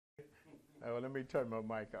Oh, let me turn my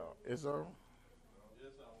mic off. It's on?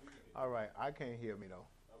 All right. I can't hear me, though.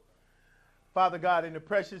 Father God, in the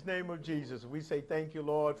precious name of Jesus, we say thank you,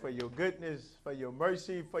 Lord, for your goodness, for your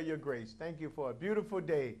mercy, for your grace. Thank you for a beautiful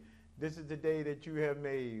day. This is the day that you have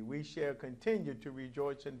made. We shall continue to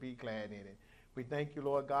rejoice and be glad in it. We thank you,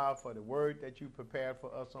 Lord God, for the word that you prepared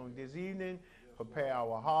for us on this evening. Prepare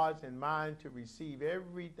our hearts and minds to receive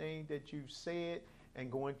everything that you've said and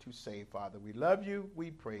going to say, Father. We love you.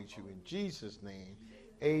 We praise you in Jesus' name.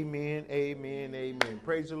 Amen, amen, amen.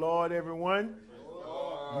 Praise the Lord, everyone.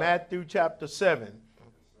 Matthew chapter 7.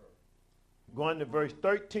 Going to verse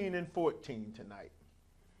 13 and 14 tonight.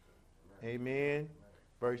 Amen.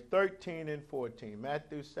 Verse 13 and 14.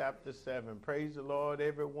 Matthew chapter 7. Praise the Lord,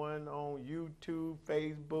 everyone on YouTube,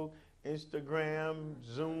 Facebook, Instagram,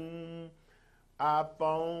 Zoom,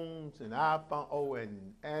 iPhones, and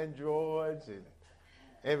and Androids, and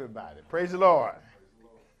everybody. Praise the Lord.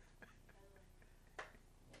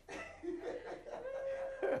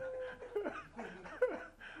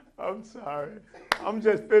 I'm sorry. I'm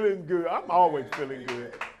just feeling good. I'm always feeling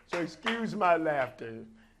good. So excuse my laughter.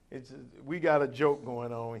 We got a joke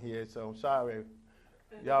going on here, so I'm sorry.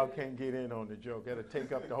 Y'all can't get in on the joke. It'll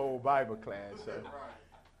take up the whole Bible class. So.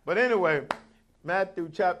 But anyway, Matthew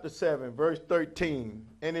chapter 7, verse 13.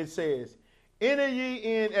 And it says, "Enter ye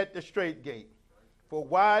in at the straight gate, for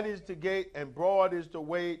wide is the gate and broad is the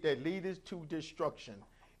way that leadeth to destruction.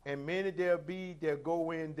 And many there be that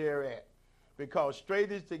go in thereat. Because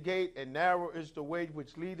straight is the gate and narrow is the way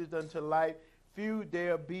which leadeth unto life. Few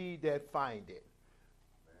there be that find it."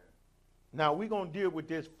 Now, we're going to deal with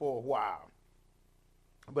this for a while.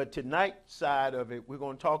 But tonight's side of it, we're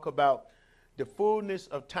going to talk about the fullness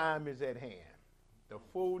of time is at hand. The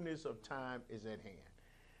fullness of time is at hand.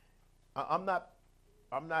 I'm not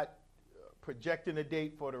projecting a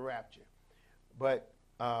date for the rapture. But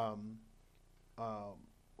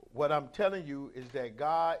what I'm telling you is that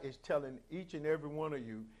God is telling each and every one of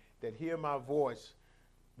you that hear my voice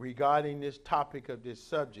regarding this topic of this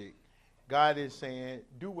subject. God is saying,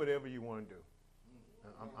 do whatever you want to do.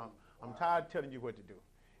 I'm tired of telling you what to do.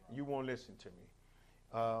 You won't listen to me.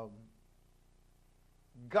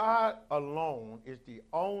 God alone is the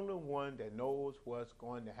only one that knows what's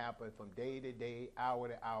going to happen from day to day, hour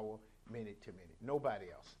to hour, minute to minute. Nobody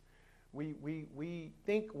else. We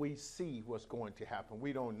think we see what's going to happen.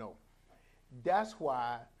 We don't know. That's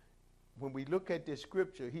why when we look at this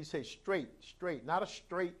scripture, he says straight, not a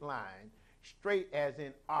straight line, straight as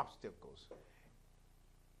in obstacles.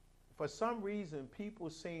 For some reason, people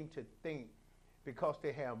seem to think because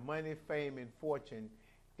they have money, fame, and fortune,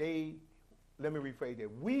 let me rephrase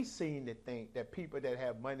that. We seem to think that people that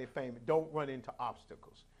have money, fame, don't run into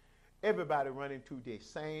obstacles. Everybody run into the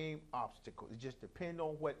same obstacles. It just depends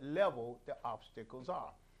on what level the obstacles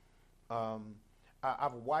are.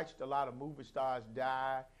 I've watched a lot of movie stars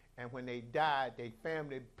die, and when they died, their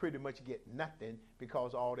family pretty much get nothing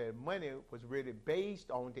because all that money was really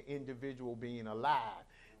based on the individual being alive.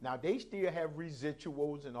 Now, they still have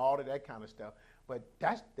residuals and all of that kind of stuff, but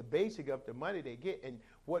that's the basic of the money they get. And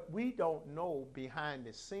what we don't know behind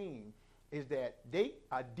the scene is that they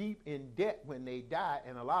are deep in debt when they die,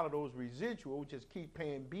 and a lot of those residuals just keep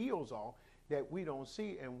paying bills off that we don't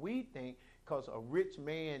see, and we think because a rich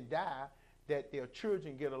man died that their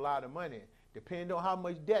children get a lot of money, depending on how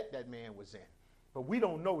much debt that man was in. But we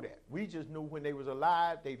don't know that. We just knew when they was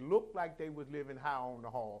alive, they looked like they was living high on the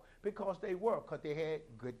hog because they were, because they had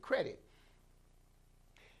good credit.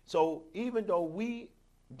 So even though we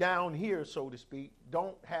down here, so to speak,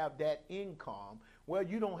 don't have that income, well,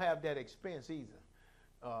 you don't have that expense either.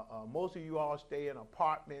 Most of you all stay in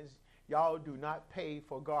apartments. Y'all do not pay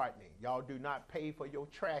for gardening. Y'all do not pay for your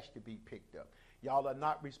trash to be picked up. Y'all are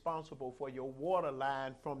not responsible for your water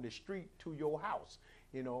line from the street to your house.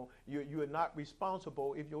 You know, you are not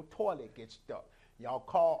responsible if your toilet gets stuck. Y'all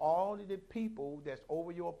call all of the people that's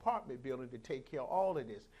over your apartment building to take care of all of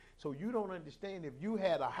this. So you don't understand, if you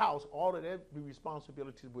had a house, all of that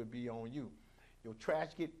responsibilities would be on you. Your trash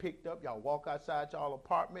get picked up. Y'all walk outside y'all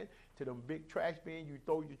apartment to them big trash bin. You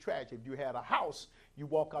throw your trash. If you had a house, you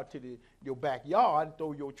walk out to your backyard and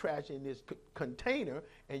throw your trash in this container,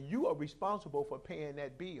 and you are responsible for paying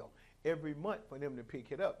that bill every month for them to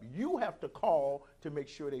pick it up. You have to call to make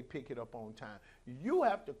sure they pick it up on time. You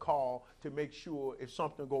have to call to make sure if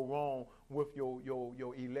something go wrong with your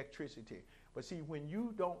electricity. But see, when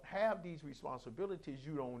you don't have these responsibilities,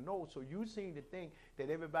 you don't know. So you seem to think that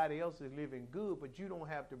everybody else is living good, but you don't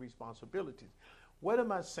have the responsibilities. What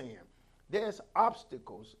am I saying? There's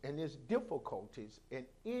obstacles and there's difficulties in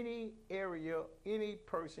any area, any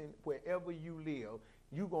person, wherever you live,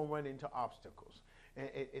 you're going to run into obstacles. And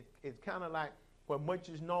it's kind of like, where much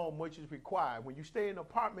is known, much is required. When you stay in an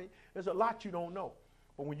apartment, there's a lot you don't know.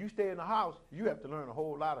 But when you stay in a house, you have to learn a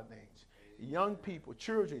whole lot of things. Young people,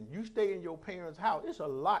 children, you stay in your parents' house, it's a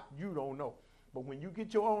lot you don't know. But when you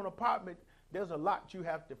get your own apartment, there's a lot you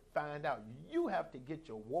have to find out. You have to get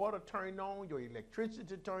your water turned on, your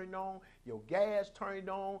electricity turned on, your gas turned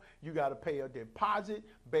on. You got to pay a deposit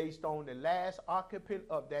based on the last occupant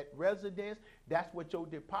of that residence. That's what your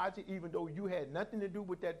deposit, even though you had nothing to do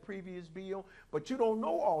with that previous bill, but you don't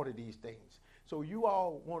know all of these things. So you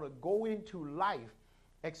all want to go into life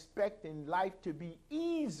expecting life to be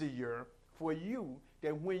easier for you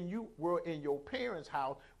than when you were in your parents'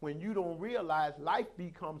 house, when you don't realize life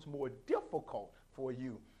becomes more difficult for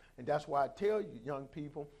you. And that's why I tell you, young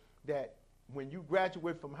people, that when you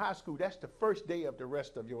graduate from high school, that's the first day of the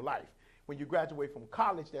rest of your life. When you graduate from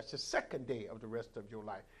college, that's the second day of the rest of your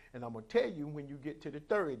life. And I'm going to tell you when you get to the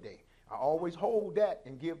third day. I always hold that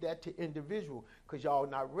and give that to individual because y'all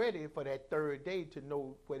not ready for that third day to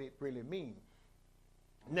know what it really means.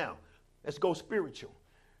 Now, let's go spiritual.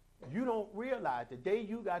 You don't realize the day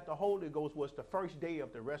you got the Holy Ghost was the first day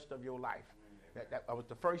of the rest of your life. That was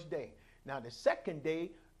the first day. Now, the second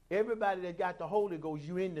day, everybody that got the Holy Ghost,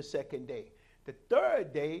 you in the second day. The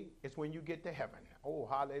third day is when you get to heaven. Oh,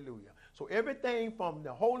 hallelujah. So everything from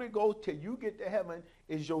the Holy Ghost till you get to heaven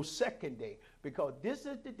is your second day, because this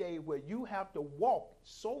is the day where you have to walk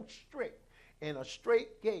so strict in a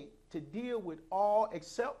straight gate to deal with all,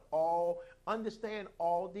 accept all, understand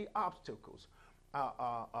all the obstacles.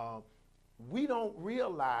 We don't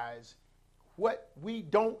realize what we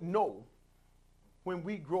don't know when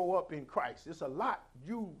we grow up in Christ. There's a lot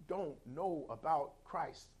you don't know about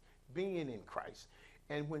Christ, being in Christ.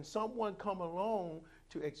 And when someone come along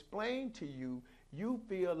to explain to you, you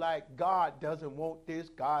feel like God doesn't want this,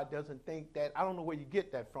 God doesn't think that. I don't know where you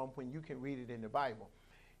get that from when you can read it in the Bible.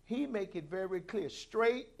 He make it very clear.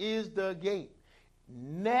 Straight is the gate.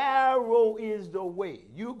 Narrow is the way.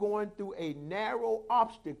 You're going through a narrow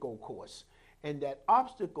obstacle course. And that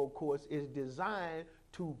obstacle course is designed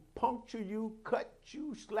to puncture you, cut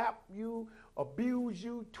you, slap you, abuse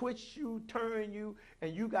you, twist you, turn you,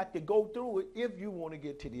 and you got to go through it if you want to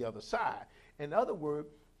get to the other side. In other words,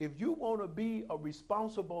 if you want to be a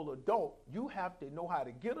responsible adult, you have to know how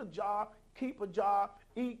to get a job, keep a job,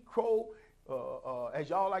 eat crow, as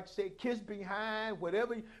y'all like to say, kiss behind,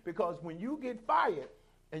 whatever, because when you get fired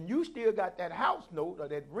and you still got that house note or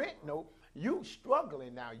that rent note, you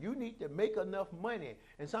struggling now. You need to make enough money,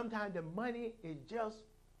 and sometimes the money is just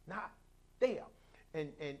not there.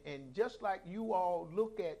 And just like you all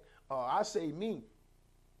look at, I say me,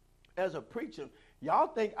 as a preacher, y'all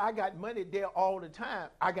think I got money there all the time.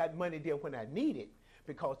 I got money there when I need it,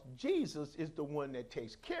 because Jesus is the one that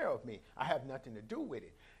takes care of me. I have nothing to do with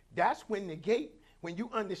it. That's when the gate, when you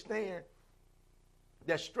understand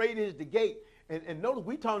that straight is the gate, and notice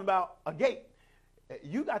we talking about a gate.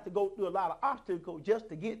 You got to go through a lot of obstacles just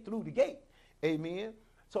to get through the gate. Amen.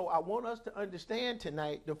 So I want us to understand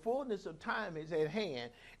tonight the fullness of time is at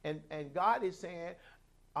hand, and God is saying,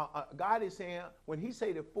 when he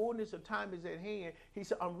say the fullness of time is at hand, he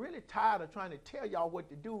said, I'm really tired of trying to tell y'all what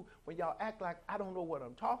to do when y'all act like I don't know what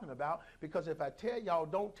I'm talking about, because if I tell y'all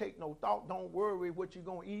don't take no thought, don't worry what you're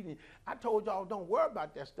going to eat, and I told y'all don't worry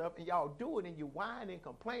about that stuff, and y'all do it, and you whine and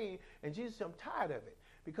complain, and Jesus, I'm tired of it,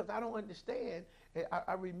 because I don't understand.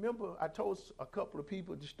 I remember I told a couple of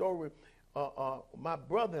people the story, my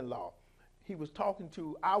brother-in-law, he was talking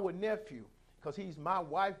to our nephew, because he's my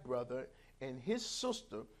wife's brother, and his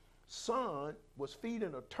sister's son was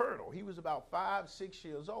feeding a turtle. He was about 5, 6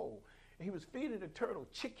 years old. And he was feeding the turtle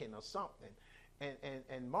chicken or something.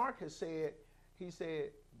 And Marcus said,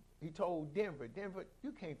 he told Denver,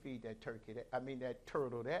 you can't feed that that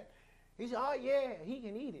turtle that. He said, oh yeah, he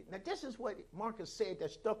can eat it. Now this is what Marcus said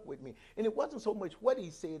that stuck with me. And it wasn't so much what he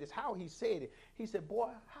said, it's how he said it. He said, boy,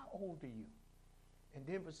 how old are you? And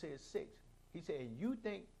Denver said 6. He said, and you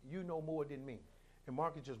think you know more than me? And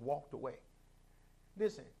Marcus just walked away.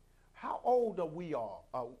 Listen, how old are we all?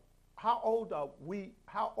 How old are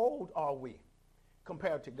we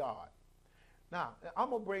compared to God? Now,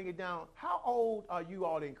 I'm going to bring it down. How old are you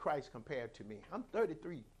all in Christ compared to me? I'm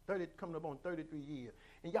 33, coming up on 33 years.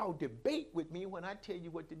 And y'all debate with me when I tell you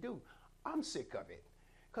what to do. I'm sick of it.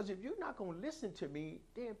 Because if you're not going to listen to me,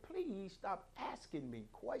 then please stop asking me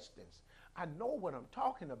questions. I know what I'm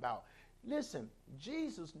talking about. Listen,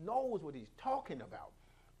 Jesus knows what he's talking about.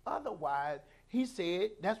 Otherwise, he said,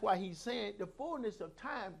 that's why he's saying the fullness of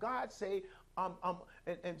time, God say,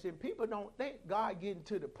 and people don't think God getting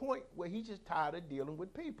to the point where he's just tired of dealing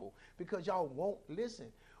with people because y'all won't listen.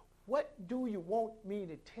 What do you want me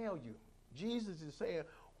to tell you? Jesus is saying,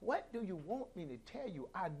 what do you want me to tell you?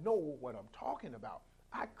 I know what I'm talking about.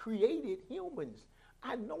 I created humans.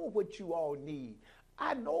 I know what you all need.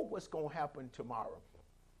 I know what's going to happen tomorrow.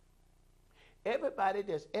 Everybody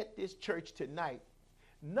that's at this church tonight,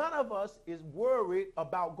 none of us is worried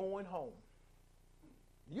about going home.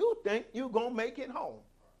 You think you're going to make it home.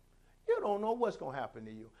 You don't know what's going to happen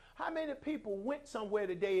to you. How many people went somewhere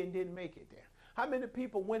today and didn't make it there? How many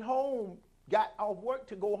people went home, got off work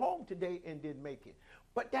to go home today and didn't make it?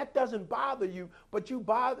 But that doesn't bother you, but you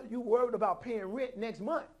worried about paying rent next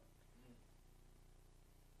month.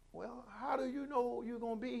 Well, how do you know you're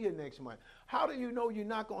going to be here next month? How do you know you're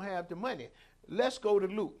not going to have the money? Let's go to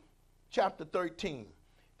Luke chapter 13.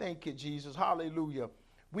 Thank you, Jesus. Hallelujah.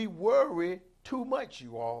 We worry too much,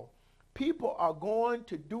 you all. People are going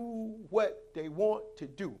to do what they want to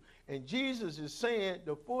do. And Jesus is saying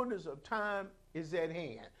the fullness of time is at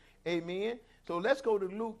hand. Amen. So let's go to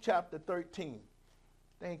Luke chapter 13.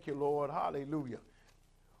 Thank you, Lord. Hallelujah.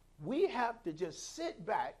 We have to just sit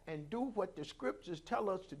back and do what the scriptures tell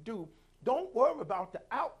us to do. Don't worry about the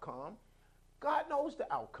outcome. God knows the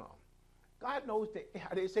outcome. God knows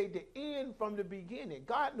how they say the end from the beginning.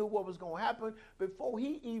 God knew what was going to happen before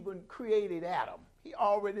he even created Adam. He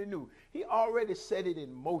already knew. He already set it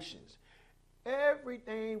in motions.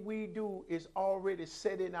 Everything we do is already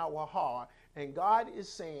set in our heart. And God is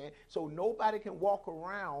saying, so nobody can walk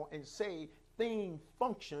around and say things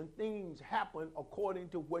function, things happen according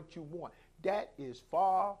to what you want. That is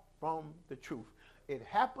far from the truth. It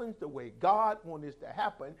happens the way God wants it to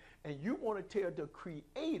happen, and you want to tell the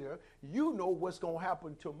Creator you know what's going to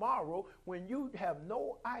happen tomorrow when you have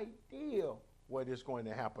no idea what is going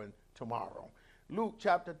to happen tomorrow. Luke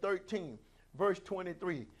chapter 13, verse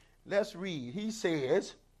 23. Let's read. He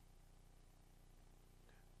says,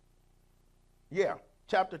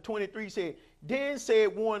 chapter 23 said, then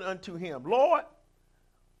said one unto him, Lord,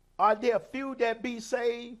 are there few that be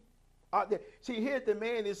saved? See, here's the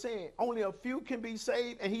man is saying, only a few can be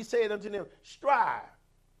saved. And he said unto them, strive.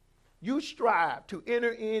 You strive to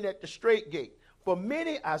enter in at the straight gate. For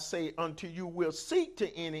many, I say unto you, will seek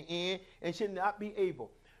to enter in and shall not be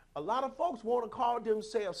able. A lot of folks want to call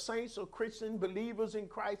themselves saints or Christian believers in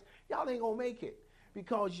Christ. Y'all ain't going to make it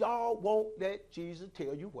because y'all won't let Jesus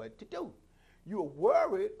tell you what to do. You're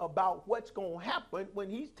worried about what's going to happen when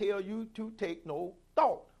he tells you to take no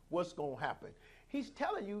thought what's going to happen. He's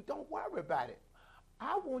telling you, don't worry about it.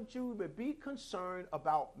 I want you to be concerned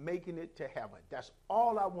about making it to heaven. That's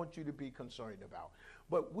all I want you to be concerned about.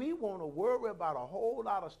 But we want to worry about a whole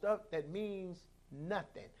lot of stuff that means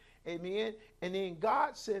nothing. Amen. And then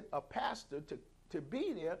God sent a pastor to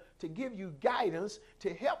be there to give you guidance,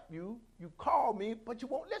 to help you. You call me, but you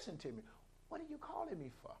won't listen to me. What are you calling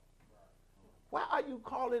me for? Why are you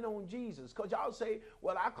calling on Jesus? Because y'all say,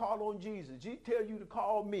 well, I call on Jesus. He tell you to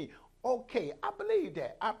call me. Okay, I believe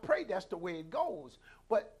that. I pray that's the way it goes.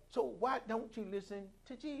 But so why don't you listen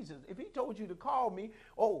to Jesus? If he told you to call me,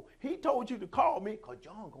 he told you to call me because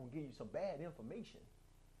John going to give you some bad information.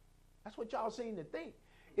 That's what y'all seem to think.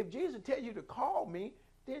 If Jesus tell you to call me,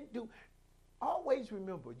 then do. Always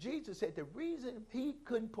remember, Jesus said the reason he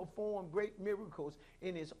couldn't perform great miracles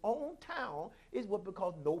in his own town is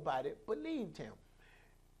because nobody believed him.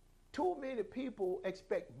 Too many people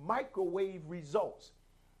expect microwave results.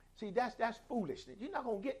 See, that's foolishness. You're not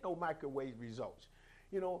going to get no microwave results.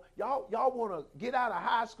 You know, y'all want to get out of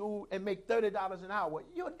high school and make $30 an hour.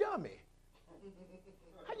 You're a dummy.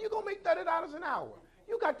 How you going to make $30 an hour?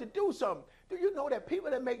 You got to do something. Do you know that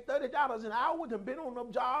people that make $30 an hour have been on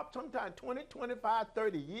them jobs sometimes 20, 25,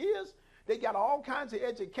 30 years? They got all kinds of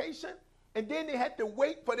education, and then they had to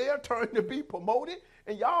wait for their turn to be promoted,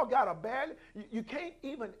 and y'all got a bad. You can't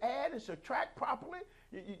even add and subtract properly.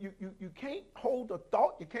 You can't hold a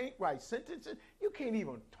thought. You can't write sentences. You can't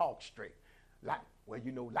even talk straight.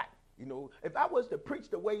 If I was to preach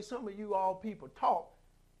the way some of you all people talk,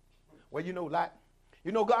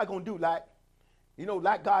 God gonna do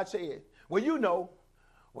like God said. You know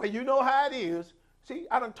how it is. See,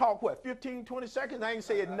 I done talk 15, 20 seconds. I ain't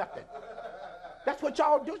saying nothing. That's what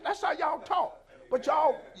y'all do. That's how y'all talk. But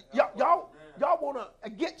y'all want to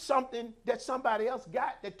get something that somebody else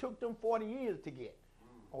got that took them 40 years to get.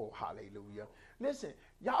 Oh, hallelujah. Listen,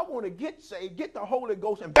 y'all want to get saved, get the Holy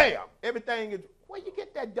Ghost, and bam, everything is, where you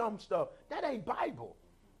get that dumb stuff? That ain't Bible.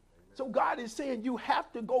 So God is saying you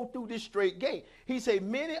have to go through this straight gate. He said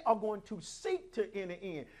many are going to seek to enter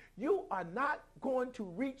in. You are not going to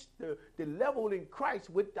reach the level in Christ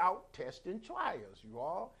without tests and trials, you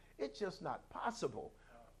all. It's just not possible.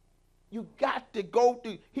 You got to go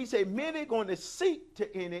through. He said many are going to seek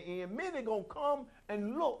to enter in. Many are going to come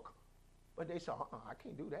and look. But they say, I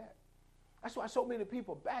can't do that. That's why so many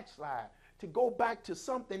people backslide, to go back to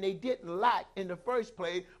something they didn't like in the first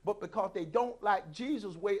place, but because they don't like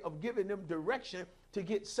Jesus' way of giving them direction to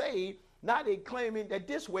get saved, now they claiming that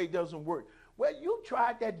this way doesn't work. Well, you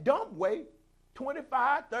tried that dumb way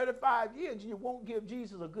 25, 35 years, and you won't give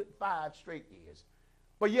Jesus a good 5 straight years.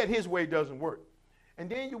 But yet his way doesn't work. And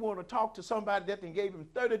then you want to talk to somebody that then gave him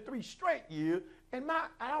 33 straight years, and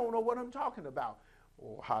I don't know what I'm talking about.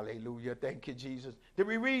 Oh, hallelujah. Thank you, Jesus. Did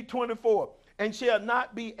we read 24? And shall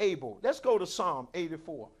not be able. Let's go to Psalm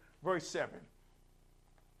 84, verse 7.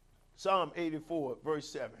 Psalm 84, verse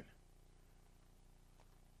 7.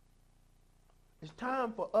 It's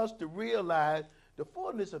time for us to realize the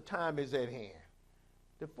fullness of time is at hand.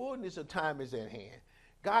 The fullness of time is at hand.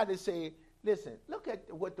 God is saying, listen, look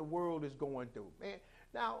at what the world is going through, man.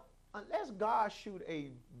 Now, unless God shoot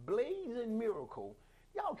a blazing miracle,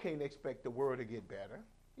 y'all can't expect the world to get better.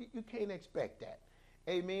 You can't expect that.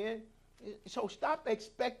 Amen. So stop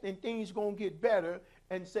expecting things going to get better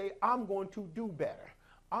and say, I'm going to do better.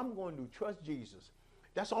 I'm going to trust Jesus.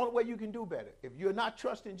 That's the only way you can do better. If you're not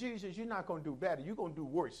trusting Jesus, you're not going to do better. You're going to do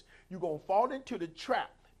worse. You're going to fall into the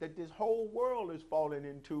trap that this whole world is falling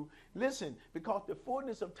into. Listen, because the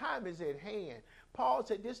fullness of time is at hand. Paul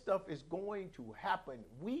said this stuff is going to happen.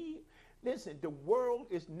 Listen, the world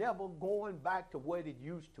is never going back to what it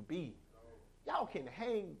used to be. Y'all can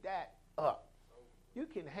hang that up. You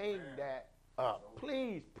can hang that up.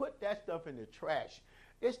 Please put that stuff in the trash.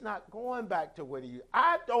 It's not going back to what it used.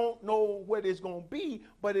 I don't know what it's going to be,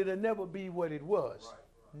 but it'll never be what it was.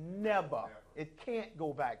 Right. Never. It can't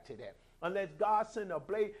go back to that. Unless God send a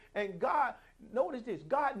blade. And God, notice this,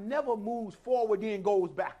 God never moves forward then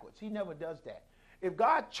goes backwards. He never does that. If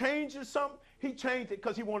God changes something, he changed it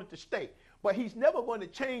because he wanted to stay. But he's never going to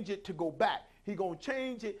change it to go back. He's going to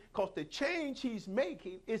change it because the change he's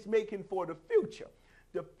making is making for the future.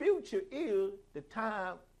 The future is the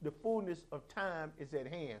time, the fullness of time is at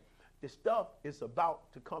hand. The stuff is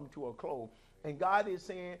about to come to a close. And God is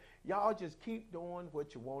saying, y'all just keep doing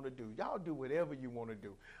what you want to do. Y'all do whatever you want to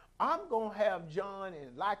do. I'm going to have John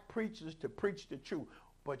and like preachers to preach the truth.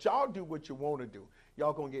 But y'all do what you want to do.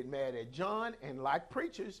 Y'all going to get mad at John and like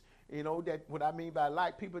preachers. You know, that what I mean by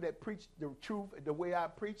like people that preach the truth the way I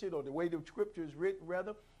preach it or the way the scripture is written,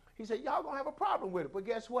 rather. He said, y'all going to have a problem with it. But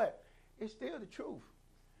guess what? It's still the truth.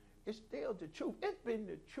 It's still the truth. It's been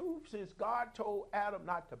the truth since God told Adam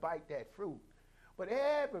not to bite that fruit. But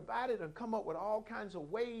everybody done come up with all kinds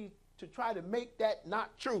of ways to try to make that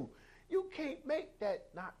not true. You can't make that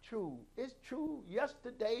not true. It's true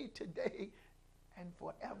yesterday, today, and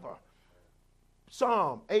forever.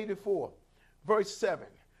 Psalm 84, verse 7.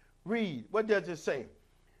 Read. What does it say?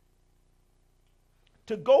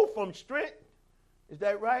 To go from strength, is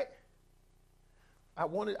that right? I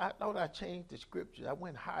thought I changed the scripture. I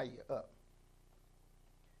went higher up.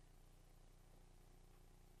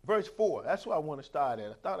 Verse 4, that's where I want to start at.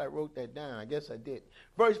 I thought I wrote that down. I guess I did.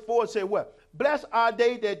 Verse 4 said what? Blessed are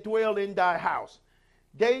they that dwell in thy house.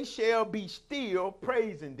 They shall be still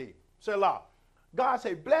praising thee. Selah. God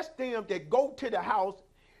said, bless them that go to the house.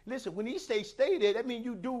 Listen, when he say stay there, that means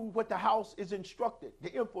you do what the house is instructed.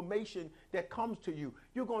 The information that comes to you,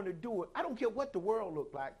 you're going to do it. I don't care what the world look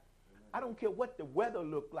like. I don't care what the weather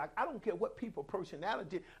look like. I don't care what people's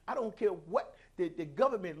personality. I don't care what the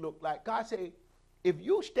government look like. God said, if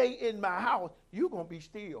you stay in my house, you're going to be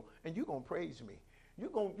still and you're going to praise me. You're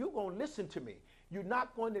going to listen to me. You're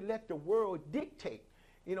not going to let the world dictate.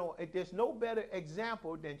 You know, there's no better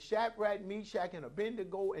example than Shadrach, Meshach, and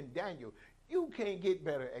Abednego and Daniel. You can't get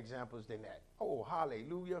better examples than that. Oh,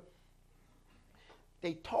 hallelujah.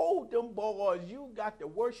 They told them boys, you got to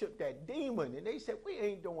worship that demon. And they said, we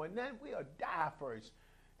ain't doing nothing. We'll die first.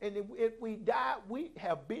 And if we die, we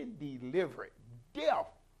have been delivered. Death.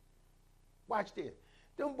 Watch this.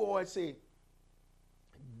 Them boys said,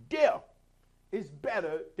 death is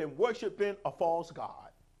better than worshiping a false god.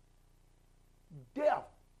 Death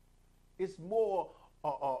is more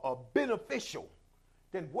beneficial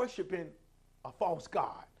than worshiping a false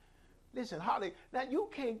god. Listen, Holly, now you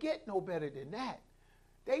can't get no better than that.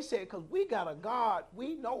 They said, because we got a God,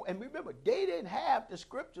 we know. And remember, they didn't have the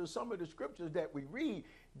scriptures, some of the scriptures that we read.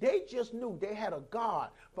 They just knew they had a God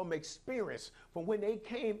from experience. From when they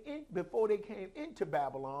came in, before they came into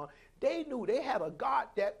Babylon, they knew they had a God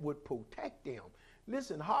that would protect them.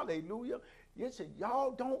 Listen, hallelujah. Listen,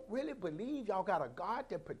 y'all don't really believe y'all got a God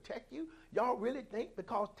that protect you? Y'all really think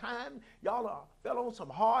because y'all fell on some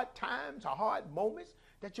hard times or hard moments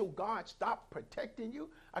that your God stopped protecting you?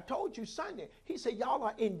 I told you Sunday, he said, y'all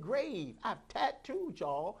are engraved. I've tattooed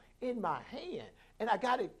y'all in my hand. and I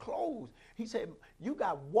got it closed. He said, you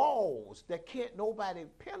got walls that can't nobody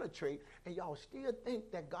penetrate, and y'all still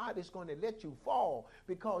think that God is going to let you fall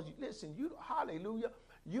because, listen, you, hallelujah,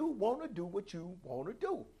 you want to do what you want to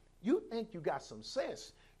do. You think you got some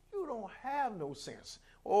sense. You don't have no sense.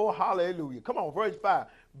 Oh, hallelujah. Come on, verse 5.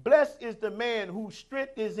 Blessed is the man whose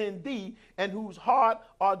strength is in thee and whose heart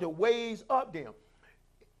are the ways of them.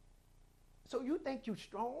 So you think you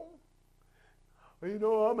strong? You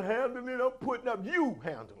know, I'm handling it, I'm putting up. You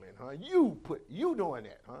handling, huh? You doing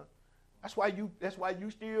that, huh? That's why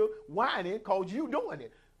you still whining, because you doing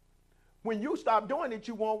it. When you stop doing it,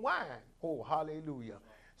 you won't whine. Oh, hallelujah.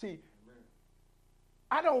 See,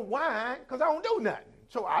 I don't whine because I don't do nothing.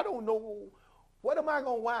 So I don't know, what am I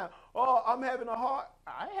going to whine? Oh, I ain't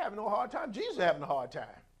having no hard time. Jesus is having a hard time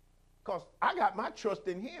because I got my trust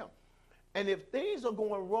in him. And if things are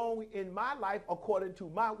going wrong in my life according to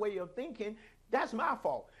my way of thinking, that's my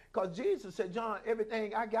fault. Because Jesus said, John,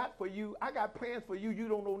 everything I got for you, I got plans for you you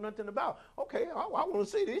don't know nothing about. Okay, I want to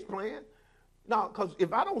see these plans. Now, because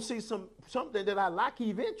if I don't see something that I like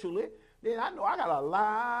eventually, then I know I got a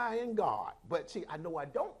lying God. But see, I know I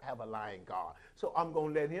don't have a lying God. So I'm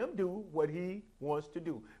going to let him do what he wants to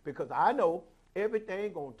do. Because I know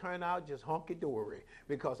everything going to turn out just hunky-dory.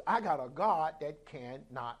 Because I got a God that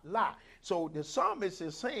cannot lie. So the psalmist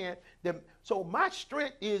is saying, that, so my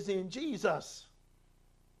strength is in Jesus.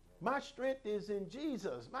 My strength is in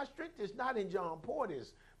Jesus. My strength is not in John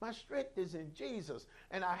Portis. My strength is in Jesus.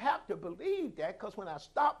 And I have to believe that, because when I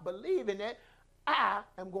stop believing that, I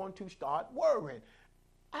am going to start worrying.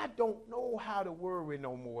 I don't know how to worry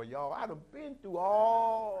no more, y'all. I done been through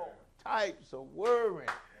all types of worrying.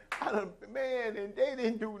 Man, and they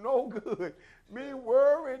didn't do no good. Me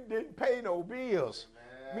worrying didn't pay no bills.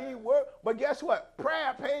 But guess what?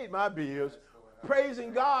 Prayer paid my bills.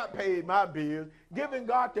 Praising God paid my bills. Giving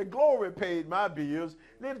God the glory paid my bills.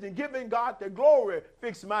 Listen, giving God the glory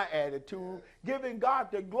fixed my attitude. Giving God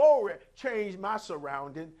the glory changed my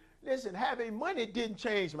surroundings. Listen, having money didn't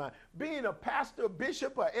change my. Being a pastor,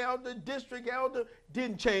 bishop, or elder, district elder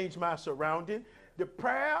didn't change my surrounding. The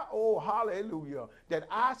prayer, oh hallelujah, that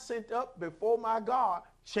I sent up before my God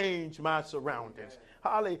changed my surroundings.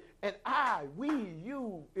 Hallelujah. And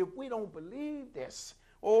you, if we don't believe this,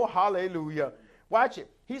 oh hallelujah. Watch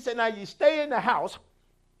it. He said, now you stay in the house,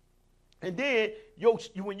 and then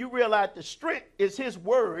when you realize the strength is his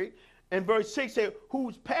word, and verse 6 says,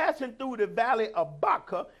 who's passing through the valley of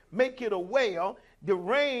Baca, make it a well. The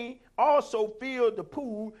rain also filled the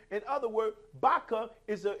pool. In other words, Baca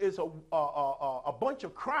is a bunch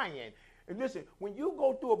of crying. And listen, when you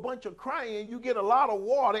go through a bunch of crying, you get a lot of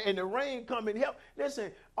water and the rain come and help.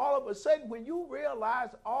 Listen, all of a sudden, when you realize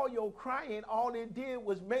all your crying, all it did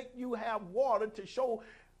was make you have water to show.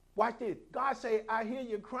 Watch this. God say, I hear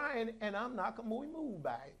you crying and I'm not going to be moved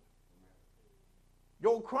by it.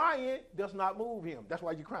 Your crying does not move him. That's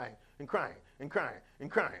why you're crying and crying and crying and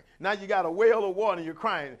crying. Now you got a well of water and you're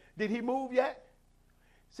crying. Did he move yet?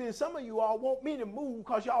 See, some of you all want me to move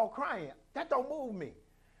because y'all crying. That don't move me.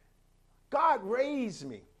 God raised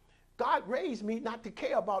me. God raised me not to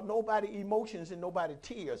care about nobody's emotions and nobody's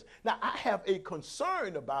tears. Now, I have a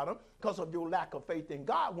concern about them because of your lack of faith in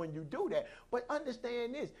God when you do that. But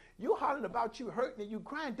understand this. You hollering about you hurting and you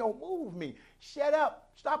crying don't move me. Shut up.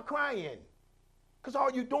 Stop crying. Because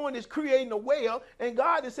all you're doing is creating a well, and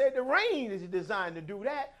God has said the rain is designed to do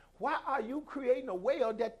that. Why are you creating a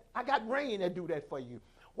well that I got rain that do that for you?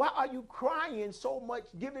 Why are you crying so much,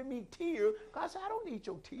 giving me tears? God said, I don't need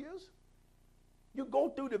your tears. You go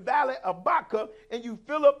through the valley of Baca and you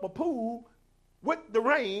fill up a pool with the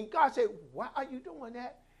rain. God said, why are you doing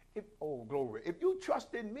that? Oh, glory. If you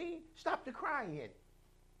trust in me, stop the crying.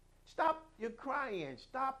 Stop your crying.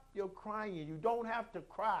 Stop your crying. You don't have to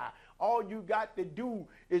cry. All you got to do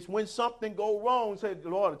is when something go wrong, say, the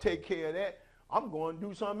Lord will take care of that. I'm going to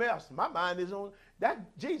do something else. My mind is on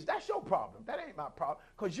that. Jesus, that's your problem. That ain't my problem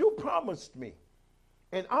because you promised me.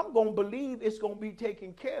 And I'm going to believe it's going to be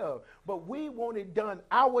taken care of. But we want it done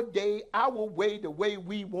our day, our way, the way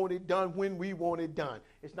we want it done, when we want it done.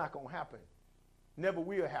 It's not going to happen. Never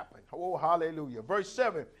will happen. Oh, hallelujah. Verse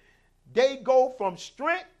 7. They go from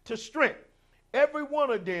strength to strength. Every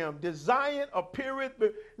one of them desiring appearance.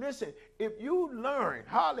 Listen, if you learn,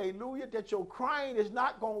 hallelujah, that your crying is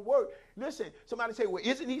not going to work. Listen, somebody say, well,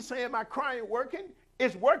 isn't he saying my crying working?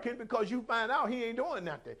 It's working because you find out he ain't doing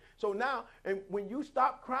nothing. So now, and when you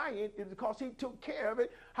stop crying, it's because he took care of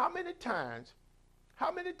it. How many times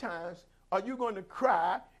are you going to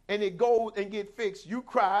cry and it goes and get fixed? You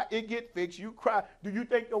cry, it get fixed, you cry. Do you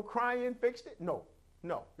think your crying fixed it? No,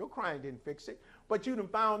 your crying didn't fix it. But you done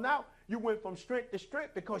found out you went from strength to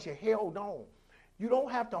strength because you held on. You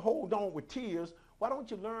don't have to hold on with tears. Why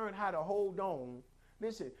don't you learn how to hold on?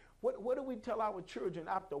 Listen, what do we tell our children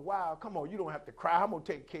after a while? Come on, you don't have to cry. I'm going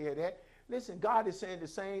to take care of that. Listen, God is saying the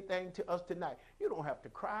same thing to us tonight. You don't have to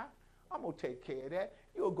cry. I'm going to take care of that.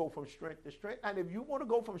 You'll go from strength to strength. And if you want to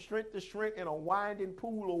go from strength to strength in a winding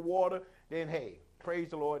pool of water, then hey, praise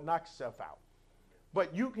the Lord, knock yourself out.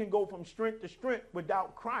 But you can go from strength to strength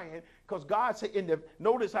without crying, because God said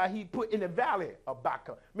notice how he put in the valley of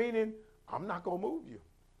Baca, meaning I'm not going to move you.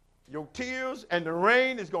 Your tears and the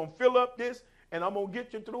rain is going to fill up this, and I'm going to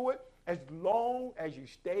get you through it as long as you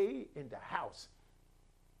stay in the house.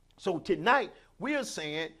 So tonight, we're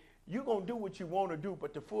saying you're going to do what you want to do,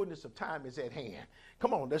 but the fullness of time is at hand.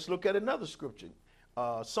 Come on, let's look at another scripture.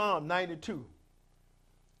 Psalm 92.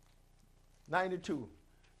 92.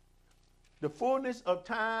 The fullness of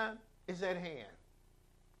time is at hand.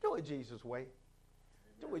 Do it Jesus' way.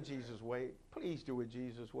 Do it Jesus' way. Please do it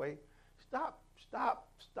Jesus' way. Stop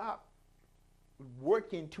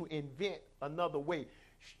working to invent another way.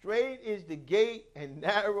 Straight is the gate and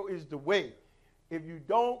narrow is the way. If you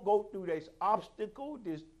don't go through this obstacle,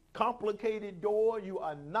 this complicated door, you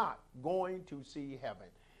are not going to see heaven.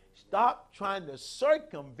 Stop trying to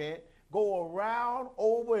circumvent, go around,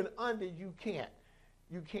 over, and under. You can't.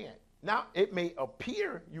 You can't. Now, it may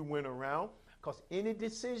appear you went around, because any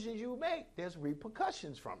decisions you make, there's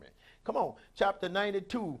repercussions from it. Come on, chapter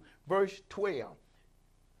 92, verse 12.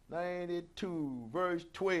 92, verse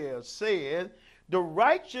 12 says, the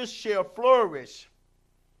righteous shall flourish.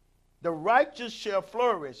 The righteous shall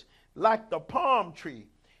flourish like the palm tree.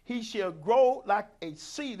 He shall grow like a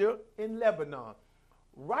cedar in Lebanon.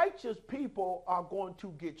 Righteous people are going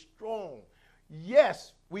to get strong.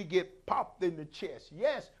 Yes, we get popped in the chest.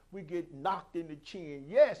 Yes, we get knocked in the chin.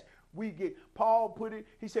 Yes, we get, Paul put it,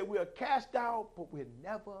 he said, we are cast out, but we're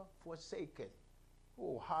never forsaken.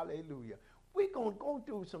 Oh, hallelujah. We're going to go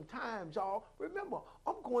through some times, y'all. Remember,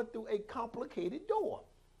 I'm going through a complicated door.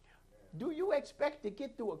 Do you expect to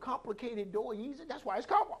get through a complicated door easy? That's why it's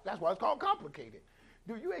called complicated.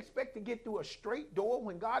 Do you expect to get through a straight door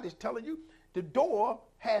when God is telling you the door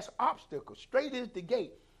has obstacles? Straight is the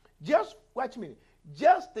gate. Just, watch me,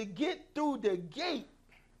 just to get through the gate,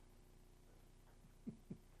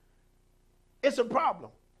 it's a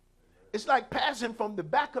problem. It's like passing from the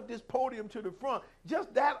back of this podium to the front.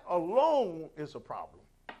 Just that alone is a problem.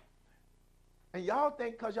 And y'all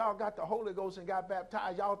think because y'all got the Holy Ghost and got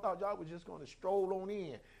baptized, y'all thought y'all was just going to stroll on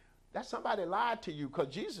in. That somebody lied to you,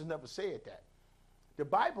 because Jesus never said that. The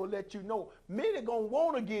Bible lets you know many going to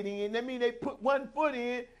want to get in. That means they put one foot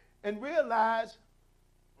in and realize,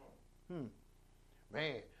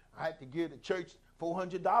 man, I had to give the church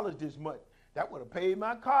 $400 this month. That would have paid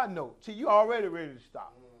my car note. See, you already ready to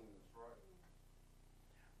stop.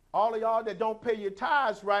 All of y'all that don't pay your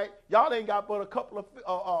tithes right, y'all ain't got but a couple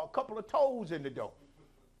of toes in the door.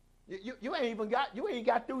 You ain't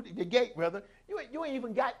got through the gate, brother. You ain't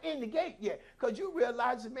even got in the gate yet, because you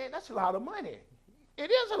realize that, man, that's a lot of money.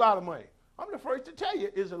 It is a lot of money. I'm the first to tell you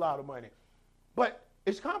it's a lot of money, but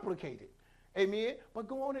it's complicated. Amen. But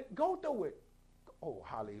go on and go through it. Oh,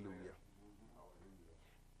 hallelujah.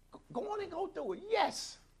 Go on and go through it.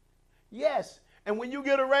 Yes. Yes. And when you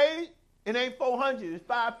get a raise, it ain't 400, it's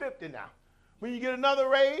 550 now. When you get another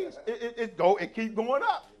raise, it keeps going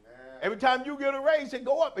up. Amen. Every time you get a raise, it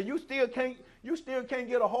go up, and you still can't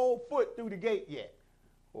get a whole foot through the gate yet.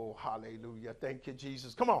 Oh, hallelujah. Thank you,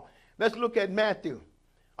 Jesus. Come on. Let's look at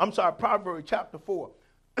Proverbs chapter 4.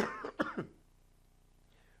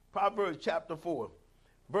 Proverbs chapter 4,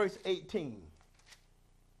 verse 18.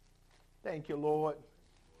 Thank you, Lord.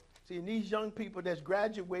 See, and these young people that's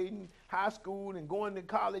graduating high school and going to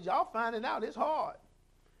college, y'all finding out it's hard.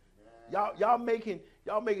 Y'all making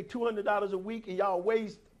 $200 a week, and y'all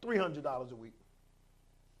waste $300 a week.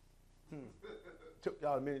 Took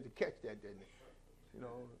y'all a minute to catch that, didn't it? You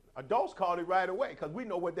know, adults caught it right away, because we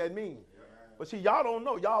know what that means. But see, y'all don't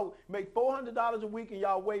know. Y'all make $400 a week and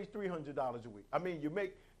y'all waste $300 a week. I mean, you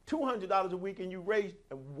make $200 a week and you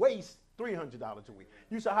waste $300 a week.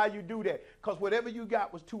 You say, how you do that? Because whatever you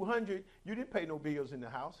got was $200. You didn't pay no bills in the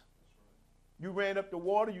house. You ran up the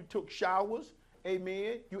water. You took showers.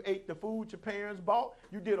 Amen. You ate the food your parents bought.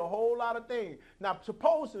 You did a whole lot of things. Now,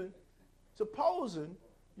 supposing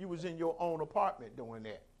you was in your own apartment doing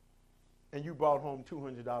that, and you brought home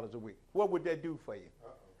 $200 a week, what would that do for you?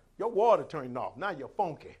 Your water turned off. Now you're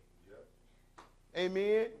funky. Yep.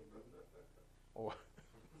 Amen. Or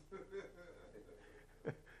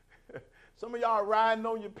some of y'all riding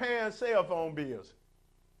on your parents' cell phone bills.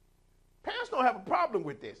 Parents don't have a problem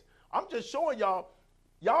with this. I'm just showing y'all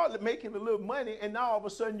are making a little money, and now all of a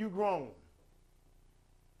sudden you grown.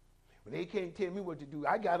 They can't tell me what to do.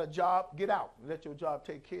 I got a job. Get out. Let your job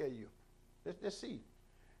take care of you. Let's see.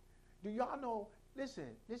 Do y'all know, listen,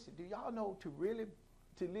 do y'all know to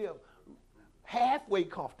live halfway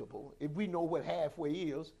comfortable, if we know what halfway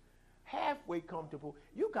is, halfway comfortable,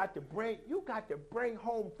 you got to bring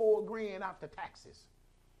home $4,000 after taxes.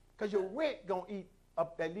 Because your rent gonna eat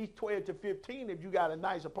up at least 12 to 15 if you got a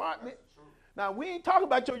nice apartment. Now we ain't talking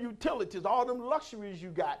about your utilities, all them luxuries you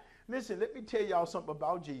got. Listen, let me tell y'all something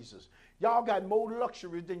about Jesus. Y'all got more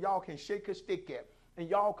luxuries than y'all can shake a stick at. And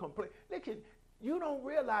y'all complain. Listen, you don't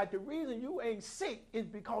realize the reason you ain't sick is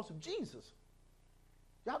because of Jesus.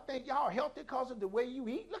 Y'all think y'all healthy because of the way you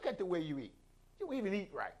eat? Look at the way you eat. You even eat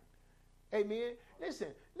right. Amen.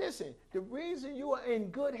 Listen. The reason you are in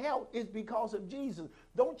good health is because of Jesus.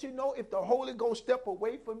 Don't you know if the Holy Ghost step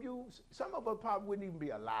away from you, some of us probably wouldn't even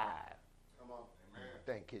be alive. Come on. Amen.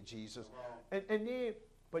 Thank you, Jesus.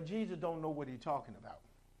 But Jesus don't know what he's talking about.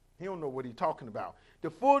 He don't know what he's talking about. The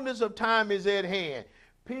fullness of time is at hand.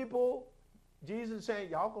 People, Jesus is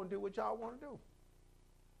saying, y'all going to do what y'all want to do.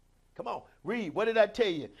 Come on, read. What did I tell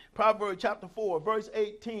you? Proverbs chapter 4, verse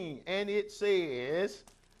 18. And it says,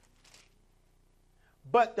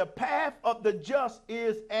 but the path of the just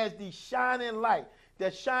is as the shining light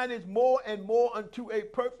that shineth more and more unto a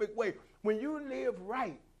perfect way. When you live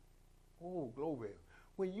right, oh, glory.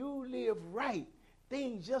 When you live right,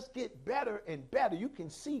 things just get better and better. You can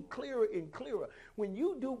see clearer and clearer. When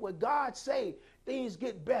you do what God say, things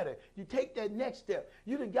get better. You take that next step.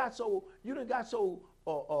 You done got so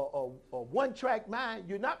one-track mind.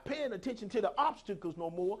 You're not paying attention to the obstacles no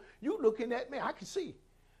more. You looking at me.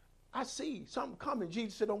 I see something coming.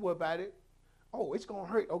 Jesus said, don't worry about it. Oh, it's going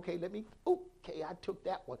to hurt. Okay, okay, I took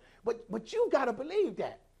that one. But you got to believe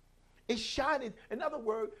that. It's shining. In other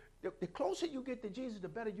words, the closer you get to Jesus, the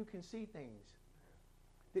better you can see things.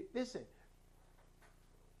 Listen,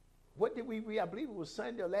 what did we read? I believe it was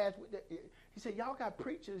Sunday or last week. He said, y'all got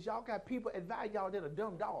preachers, y'all got people advise y'all that are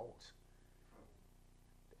dumb dogs.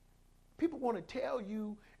 People want to tell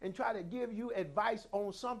you and try to give you advice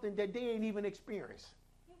on something that they ain't even experienced.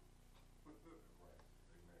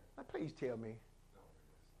 Now, please tell me.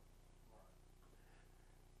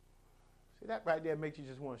 See, that right there makes you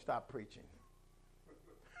just want to stop preaching.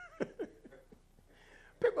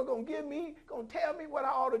 People going to tell me what I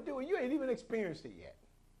ought to do, and you ain't even experienced it yet.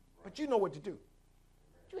 But you know what to do.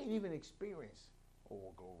 You ain't even experienced.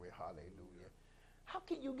 Oh, glory, hallelujah. How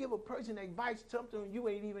can you give a person advice something you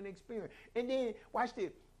ain't even experienced? And then, watch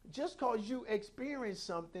this. Just because you experience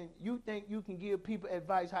something, you think you can give people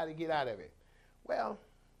advice how to get out of it. Well,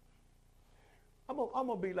 I'm going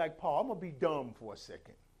to be like Paul. I'm going to be dumb for a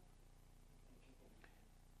second.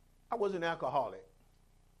 I was an alcoholic.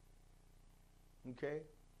 Okay?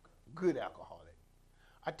 Good alcoholic.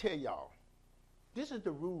 I tell y'all, this is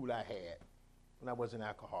the rule I had when I was an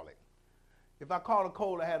alcoholic. If I caught a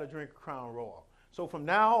cold, I had to drink a Crown Royal. So from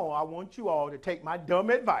now on, I want you all to take my dumb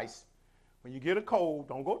advice. When you get a cold,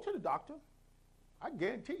 don't go to the doctor. I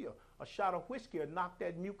guarantee you, a shot of whiskey will knock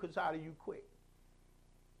that mucus out of you quick.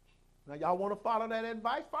 Now, y'all want to follow that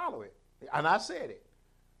advice? Follow it. And I said it.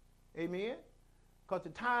 Amen? Because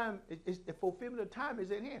the fulfillment of time is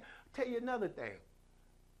at hand. I'll tell you another thing.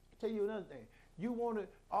 You want to,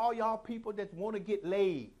 all y'all people that want to get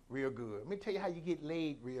laid real good. Let me tell you how you get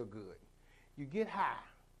laid real good. You get high.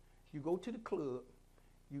 You go to the club.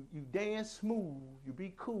 You dance smooth. You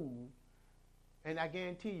be cool. And I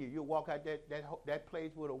guarantee you, you'll walk out that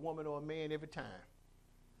place with a woman or a man every time.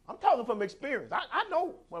 I'm talking from experience. I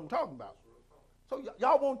know what I'm talking about. So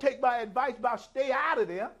y'all won't take my advice about stay out of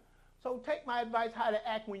there. So take my advice how to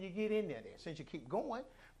act when you get in there since you keep going.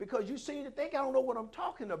 Because you seem to think I don't know what I'm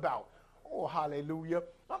talking about. Oh, hallelujah.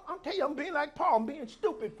 I'm telling you, I'm being like Paul. I'm being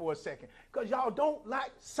stupid for a second. Because y'all don't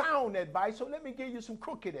like sound advice, so let me give you some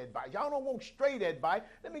crooked advice. Y'all don't want straight advice.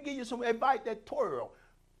 Let me give you some advice that twirl.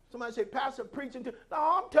 Somebody say, Pastor, preaching to...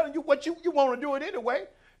 No, I'm telling you what you want to do it anyway.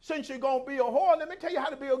 Since you're going to be a whore, let me tell you how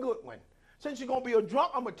to be a good one. Since you're going to be a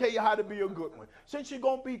drunk, I'm going to tell you how to be a good one. Since you're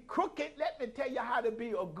going to be crooked, let me tell you how to be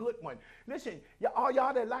a good one. Listen, all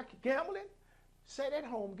y'all that like gambling, sit at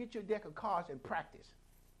home, get your deck of cards and practice.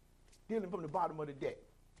 Dealing from the bottom of the deck.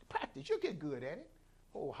 Practice. You'll get good at it.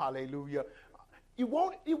 Oh, hallelujah. You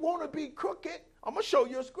want to be crooked? I'm going to show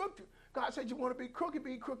you a scripture. God said you want to be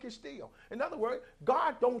crooked still. In other words,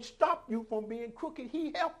 God don't stop you from being crooked.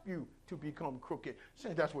 He helped you to become crooked.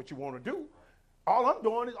 Since that's what you want to do. All I'm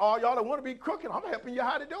doing is all y'all that want to be crooked, I'm helping you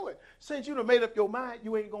how to do it. Since you done made up your mind,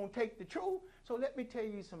 you ain't going to take the truth. So let me tell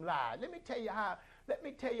you some lies. Let me tell you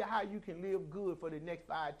how you can live good for the next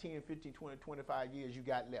 5, 10, 15, 20, 25 years you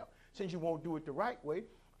got left. Since you won't do it the right way,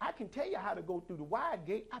 I can tell you how to go through the wide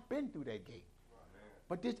gate. I've been through that gate.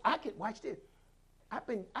 But watch this. I've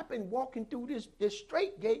been walking through this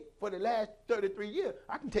straight gate for the last 33 years.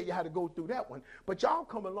 I can tell you how to go through that one. But y'all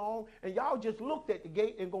come along and y'all just looked at the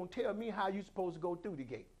gate and gonna tell me how you supposed to go through the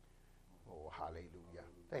gate. Oh, hallelujah.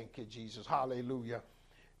 Thank you, Jesus. Hallelujah.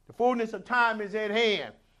 The fullness of time is at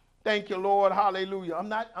hand. Thank you, Lord. Hallelujah. I'm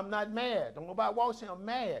not mad. Don't nobody walk saying I'm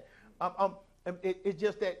mad. It's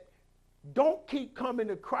just that don't keep coming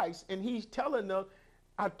to Christ, and he's telling us,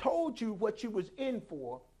 I told you what you was in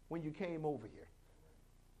for when you came over here.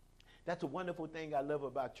 That's a wonderful thing I love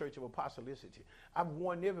about Church of Apostolicity. I've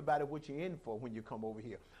warned everybody what you're in for when you come over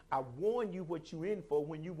here. I warn you what you're in for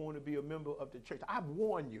when you want to be a member of the church. I've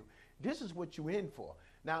warned you. This is what you're in for.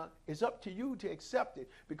 Now, it's up to you to accept it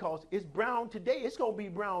because it's brown today. It's going to be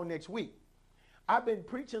brown next week. I've been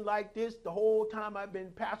preaching like this the whole time I've been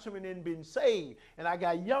pastoring and been saved. And I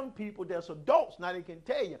got young people that's adults. Now they can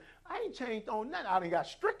tell you, I ain't changed on nothing. I done got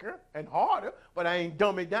stricter and harder, but I ain't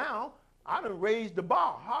dumb it down. I done raised the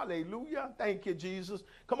bar. Hallelujah. Thank you, Jesus.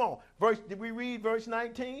 Come on. Did we read verse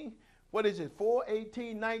 19? What is it?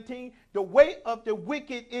 4:18, 19. The way of the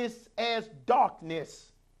wicked is as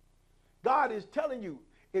darkness. God is telling you,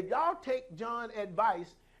 if y'all take John's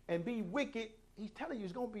advice and be wicked, he's telling you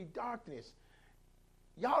it's going to be darkness.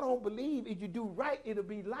 Y'all don't believe if you do right, it'll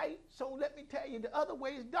be light. So let me tell you, the other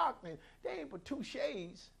way is darkness. There ain't but two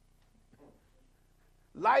shades.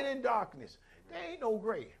 Light and darkness. There ain't no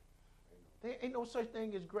gray. There ain't no such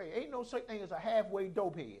thing as gray. Ain't no such thing as a halfway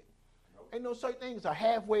dopehead. Ain't no such thing as a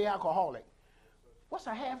halfway alcoholic. What's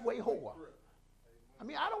a halfway whore? I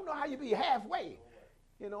mean, I don't know how you be halfway.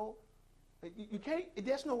 You know, you can't,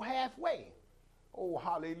 there's no halfway. Oh,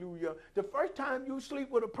 hallelujah. The first time you sleep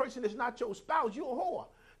with a person that's not your spouse, you're a whore.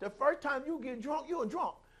 The first time you get drunk, you're a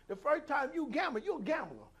drunk. The first time you gamble, you're a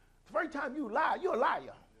gambler. The first time you lie, you're a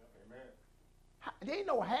liar. There ain't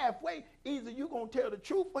no halfway. Either you're going to tell the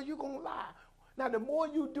truth or you're going to lie. Now, the more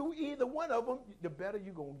you do either one of them, the better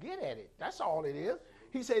you're going to get at it. That's all it is.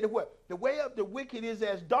 He said, what? The way of the wicked is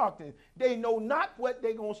as darkness. They know not what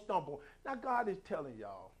they're going to stumble. Now, God is telling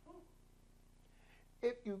y'all,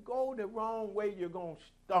 if you go the wrong way, you're going to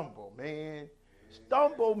stumble, man.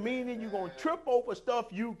 Stumble meaning you're going to trip over stuff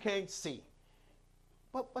you can't see.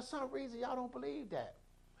 But for some reason, y'all don't believe that.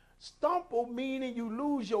 Stumble meaning you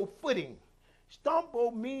lose your footing.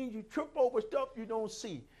 Stumble means you trip over stuff you don't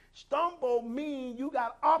see. Stumble means you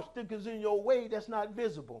got obstacles in your way that's not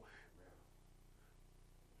visible.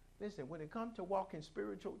 Listen, when it comes to walking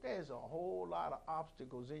spiritual, there's a whole lot of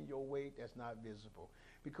obstacles in your way that's not visible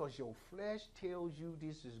because your flesh tells you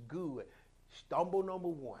this is good. Stumble number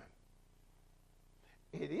one.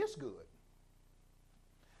 It is good.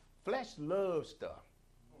 Flesh loves stuff,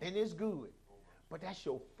 and it's good. But that's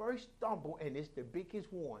your first stumble, and it's the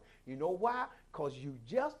biggest one. You know why? Because you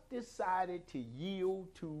just decided to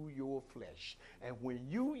yield to your flesh. And when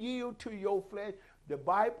you yield to your flesh, the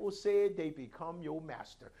Bible said they become your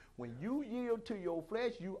master. When you yield to your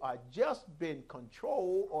flesh, you are just been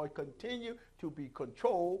controlled or continue to be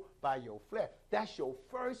controlled by your flesh. That's your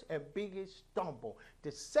first and biggest stumble.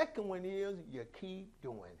 The second one is you keep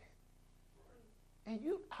doing it. And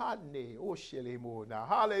you now,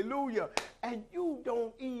 hallelujah. And you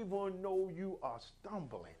don't even know you are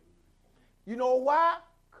stumbling. You know why?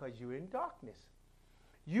 Because you're in darkness.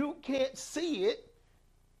 You can't see it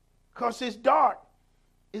because it's dark.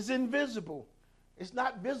 It's invisible. It's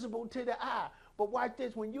not visible to the eye. But watch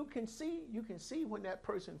this. When you can see when that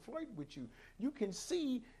person flirts with you. You can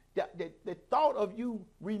see the thought of you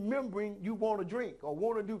remembering you want to drink or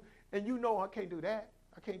want to do, and you know, I can't do that.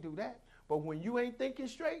 I can't do that. But when you ain't thinking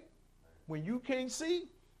straight, when you can't see,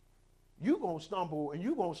 you're going to stumble, and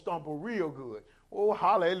you're going to stumble real good. Oh,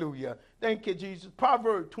 hallelujah. Thank you, Jesus.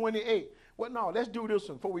 Proverbs 28. Well, no, let's do this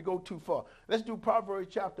one before we go too far. Let's do Proverbs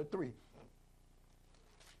chapter 3.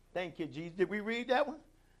 Thank you, Jesus. Did we read that one?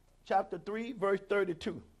 Chapter 3, verse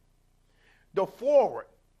 32. The froward,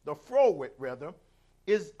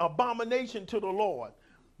 is abomination to the Lord,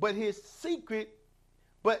 but his secret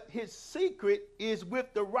is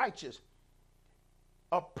with the righteous.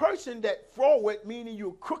 A person that forward, meaning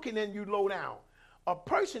you're crooked and you low down. A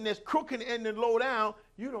person that's crooked and then low down,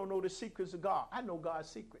 you don't know the secrets of God. I know God's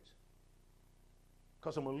secrets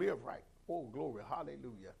because I'm going to live right. Oh, glory,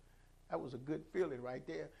 hallelujah. That was a good feeling right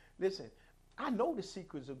there. Listen, I know the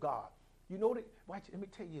secrets of God. You know that, watch, let me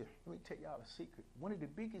tell y'all a secret. One of the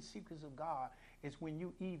biggest secrets of God is when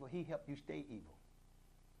you evil, he helped you stay evil.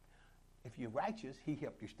 If you're righteous, he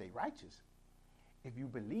helped you stay righteous. If you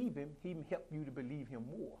believe him, he helped you to believe him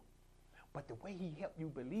more. But the way he helped you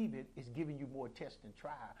believe it is giving you more test and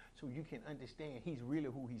trial so you can understand he's really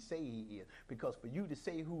who he say he is. Because for you to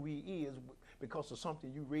say who he is because of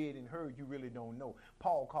something you read and heard, you really don't know.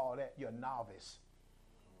 Paul called that your novice.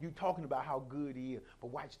 You talking about how good he is.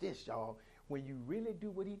 But watch this, y'all. When you really do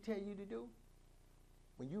what he tell you to do,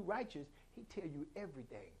 when you righteous, he tell you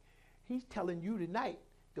everything. He's telling you tonight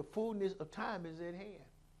the fullness of time is at hand.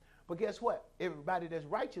 But guess what? Everybody that's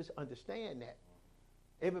righteous understand that.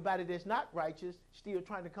 Everybody that's not righteous still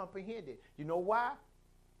trying to comprehend it. You know why?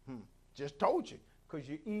 Just told you. Because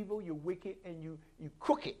you're evil, you're wicked, and you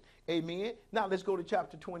crooked. Amen. Now let's go to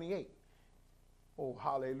chapter 28. Oh,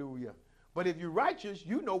 hallelujah. But if you're righteous,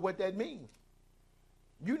 you know what that means.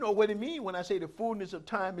 You know what it means when I say the fullness of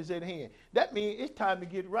time is at hand. That means it's time to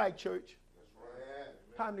get right, church.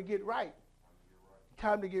 That's right. Time to get right.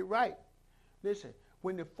 Time to get right. Listen,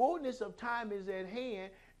 when the fullness of time is at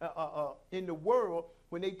hand in the world,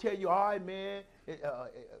 when they tell you, all right, man,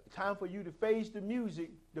 time for you to face the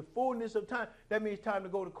music, the fullness of time, that means time to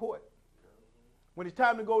go to court. When it's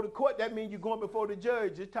time to go to court, that means you're going before the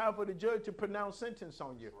judge. It's time for the judge to pronounce sentence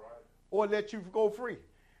on you or let you go free.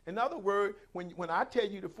 In other words, when I tell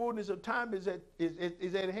you the fullness of time is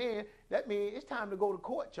at hand, that means it's time to go to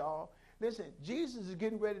court, y'all. Listen, Jesus is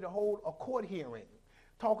getting ready to hold a court hearing.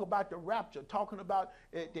 Talk about the rapture, talking about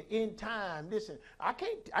the end time. Listen, I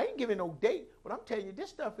ain't giving no date, but I'm telling you, this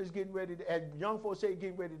stuff is getting ready to, as young folks say,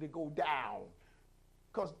 getting ready to go down.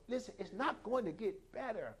 Because, listen, it's not going to get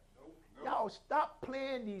better. Nope. Y'all stop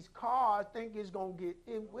playing these cards, think it's going to get,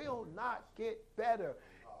 it will not get better.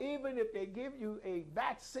 Even if they give you a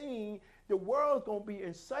vaccine, the world's going to be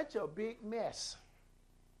in such a big mess.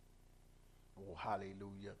 Oh,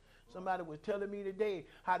 hallelujah. Somebody was telling me today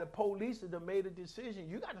how the police have made a decision.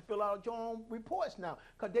 You got to fill out your own reports now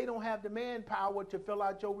because they don't have the manpower to fill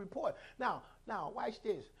out your report. Now, watch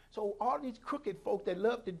this. So all these crooked folk that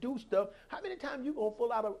love to do stuff, how many times you going to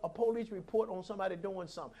fill out a police report on somebody doing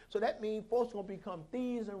something? So that means folks going to become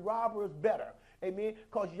thieves and robbers better. Amen.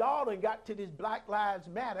 Because y'all done got to this Black Lives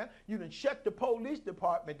Matter. You done shut the police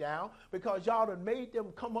department down because y'all done made them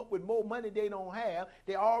come up with more money they don't have.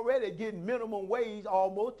 They already getting minimum wage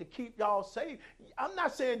almost to keep y'all safe. I'm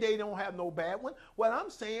not saying they don't have no bad one. What I'm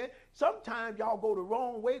saying, sometimes y'all go the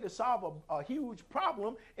wrong way to solve a huge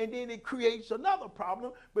problem, and then it creates another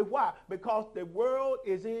problem. But why? Because the world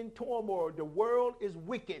is in turmoil. The world is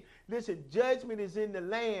wicked. Listen, judgment is in the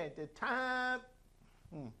land. The time...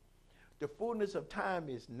 The fullness of time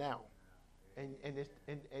is now, and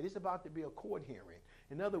it's about to be a court hearing.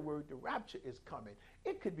 In other words, the rapture is coming.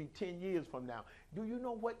 It could be 10 years from now. Do you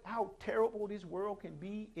know how terrible this world can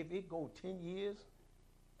be if it go 10 years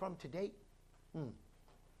from today?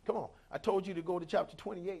 Come on. I told you to go to chapter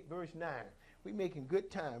 28, verse 9. We're making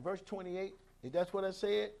good time. Verse 28, if that's what I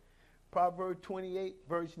said, Proverbs 28,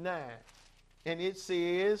 verse 9. And it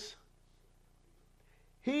says...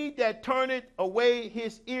 He that turneth away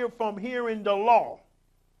his ear from hearing the law,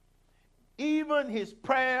 even his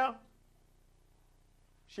prayer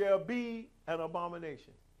shall be an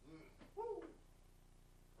abomination.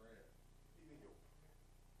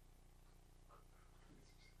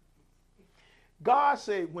 God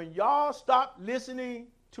said, when y'all stop listening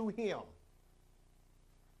to him,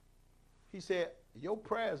 he said, your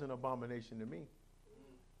prayer is an abomination to me.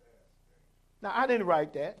 Now, I didn't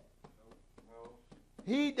write that.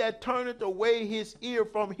 He that turneth away his ear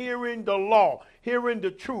from hearing the law, hearing the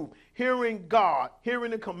truth, hearing God, hearing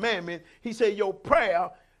the commandment, he said, your prayer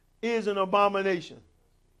is an abomination.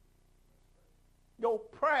 Your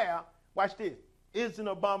prayer, watch this, is an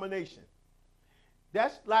abomination.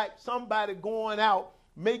 That's like somebody going out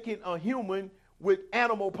making a human with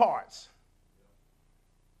animal parts.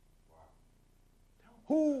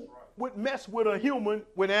 Who would mess with a human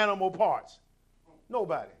with animal parts?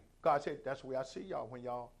 Nobody. God said, that's the way I see y'all when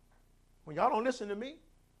y'all don't listen to me.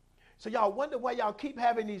 So y'all wonder why y'all keep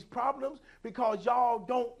having these problems, because y'all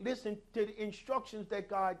don't listen to the instructions that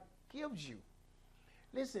God gives you.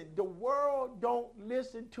 Listen, the world don't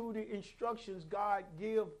listen to the instructions God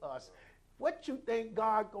give us. What you think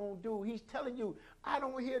God gonna do? He's telling you, I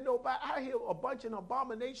don't hear nobody. I hear a bunch of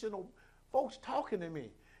abominational folks talking to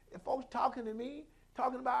me. And folks talking to me,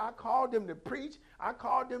 talking about I called them to preach. I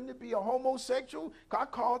called them to be a homosexual. I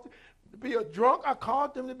called them to be a drunk. I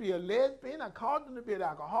called them to be a lesbian. I called them to be an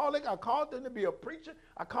alcoholic. I called them to be a preacher.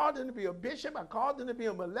 I called them to be a bishop. I called them to be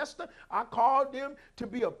a molester. I called them to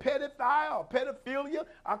be a pedophile or pedophilia.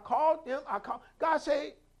 God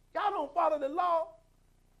said, y'all don't follow the law.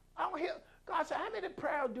 I don't hear. God said, how many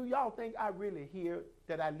prayers do y'all think I really hear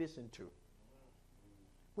that I listen to?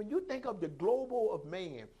 When you think of the global of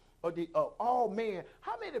man, of all men,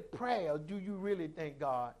 how many prayers do you really think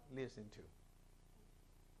God listened to?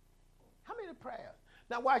 How many prayers?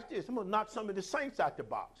 Now watch this. I'm going to knock some of the saints out the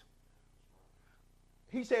box.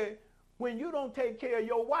 He said, when you don't take care of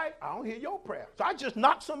your wife, I don't hear your prayer. So I just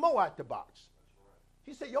knocked some more out the box.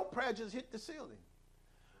 He said, your prayer just hit the ceiling.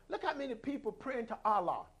 Look how many people praying to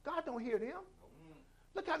Allah. God don't hear them.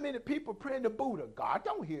 Look how many people praying to Buddha. God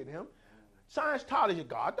don't hear them. Scientology,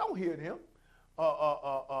 God don't hear them.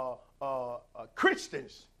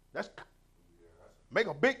 Christians, make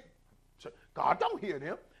a big, God don't hear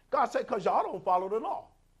them. God said, because y'all don't follow the law.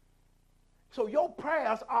 So your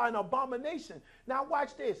prayers are an abomination. Now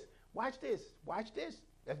watch this. Watch this. Watch this.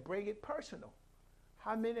 Let's bring it personal.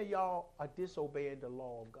 How many of y'all are disobeying the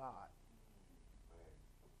law of God?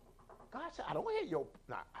 God said, I don't hear your,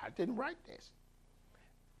 now I didn't write this.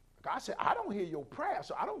 God said, I don't hear your prayer,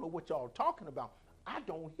 so I don't know what y'all are talking about. I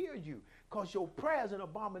don't hear you because your prayer is an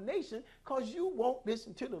abomination because you won't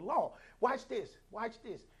listen to the law. Watch this. Watch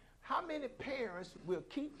this. How many parents will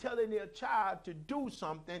keep telling their child to do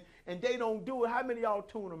something and they don't do it? How many of y'all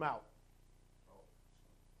tune them out?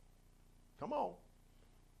 Come on.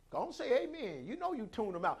 Don't say amen. You know you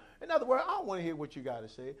tune them out. In other words, I don't want to hear what you got to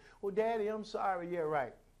say. Well, Daddy, I'm sorry. Yeah,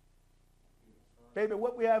 right. Baby,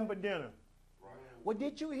 what we having for dinner? Right. Well,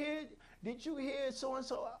 did you hear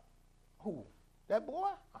so-and-so? Who? That boy?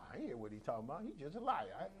 I ain't hear what he talking about. He's just a liar.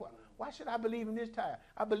 Why should I believe him this time?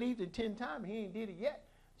 I believed in 10 times. He ain't did it yet.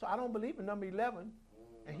 So I don't believe in number 11.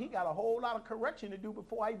 And he got a whole lot of correction to do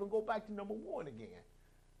before I even go back to number 1 again.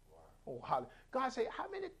 Wow. Oh, holly. God said, how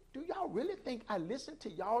many, do y'all really think I listen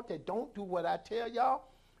to y'all that don't do what I tell y'all?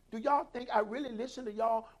 Do y'all think I really listen to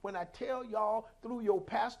y'all when I tell y'all through your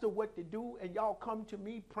pastor what to do and y'all come to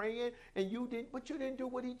me praying and you didn't do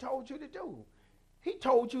what he told you to do? He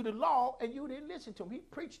told you the law and you didn't listen to him. He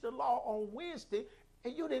preached the law on Wednesday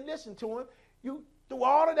and you didn't listen to him. You threw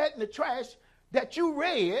all of that in the trash that you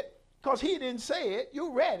read because he didn't say it.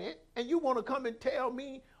 You read it and you want to come and tell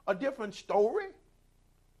me a different story?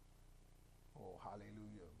 Oh,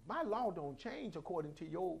 hallelujah. My law don't change according to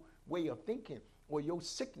your way of thinking or your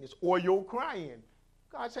sickness or your crying.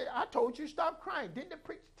 God said, I told you stop crying. Didn't the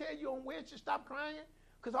preacher tell you on Wednesday stop crying?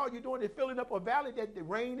 Because all you're doing is filling up a valley that the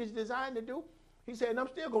rain is designed to do. He said, and I'm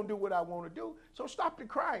still going to do what I want to do. So stop the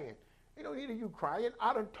crying. You don't need you crying.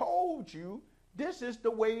 I done told you this is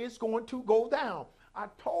the way it's going to go down. I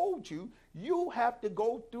told you you have to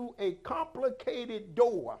go through a complicated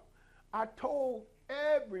door. I told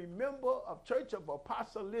every member of Church of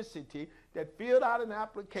Apostolicity that filled out an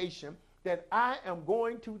application that I am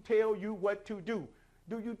going to tell you what to do.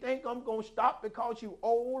 Do you think I'm going to stop because you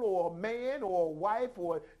old or a man or a wife?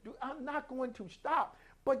 I'm not going to stop.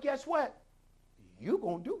 But guess what? You're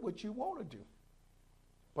going to do what you want to do.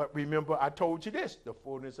 But remember, I told you this, the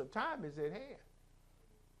fullness of time is at hand.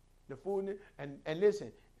 The fullness, and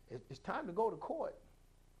listen, it's time to go to court.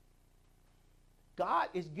 God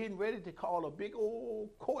is getting ready to call a big old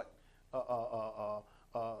court.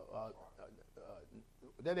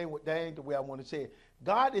 That ain't the way I want to say it.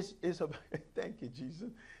 God is thank you,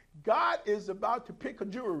 Jesus. God is about to pick a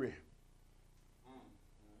jury.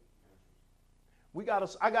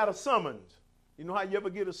 I got a summons. You know how you ever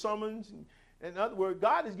get a summons? In other words,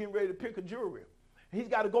 God is getting ready to pick a jury. He's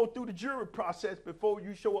got to go through the jury process before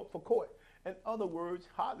you show up for court. In other words,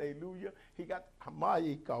 hallelujah, he got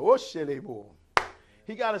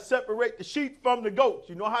to separate the sheep from the goats.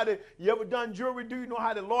 You know how you ever done jury? Do you know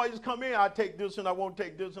how the lawyers come in? I take this and I won't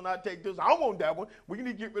take this and I take this. I don't want that one. We need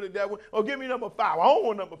to get rid of that one. Or give me number 5. I don't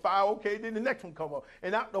want number 5. Okay, then the next one come up.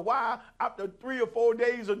 And after a while, after 3 or 4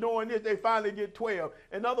 days of doing this, they finally get 12.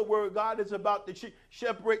 In other words, God is about to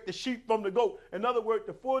separate the sheep from the goat. In other words,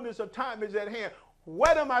 the fullness of time is at hand.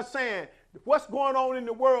 What am I saying? What's going on in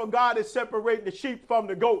the world? God is separating the sheep from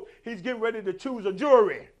the goat. He's getting ready to choose a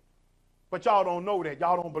jury. But y'all don't know that.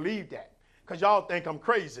 Y'all don't believe that because y'all think I'm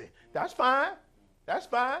crazy. That's fine. That's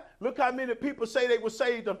fine. Look how many people say they were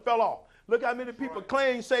saved and fell off. Look how many people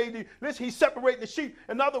claim saved. Listen, he's separating the sheep.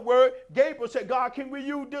 In other words, Gabriel said, God, can we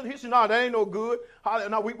use this? He said, no, that ain't no good.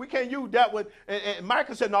 No, we can't use that one. And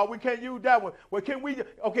Michael said, no, we can't use that one. Well, can we?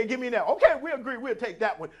 Okay, give me that. Okay, we agree. We'll take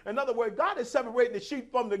that one. In other words, God is separating the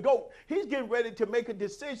sheep from the goat. He's getting ready to make a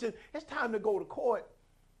decision. It's time to go to court.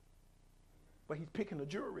 But he's picking a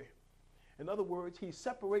jury. In other words, he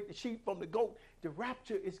separates the sheep from the goat. The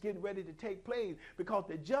rapture is getting ready to take place because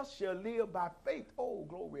the just shall live by faith. Oh,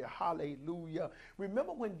 glory, hallelujah.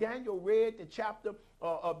 Remember when Daniel read the chapter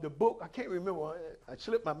of the book? I can't remember. I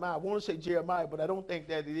slipped my mind. I want to say Jeremiah, but I don't think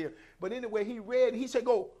that it is. But anyway, he read, he said,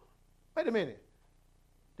 go, wait a minute.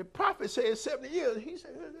 The prophet said 70 years. He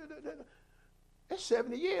said, It's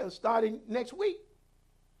 70 years starting next week.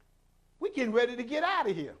 We're getting ready to get out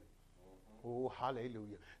of here. Oh,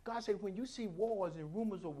 hallelujah. God said, when you see wars and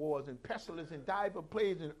rumors of wars and pestilence and divers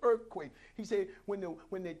plagues and earthquakes, he said,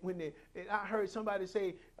 I heard somebody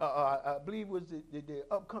say, I believe it was the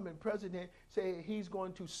upcoming president, say he's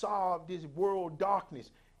going to solve this world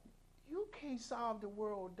darkness. You can't solve the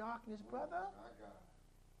world darkness, brother.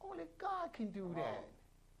 Only God can do that.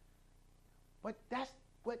 But that's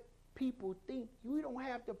what people think. You don't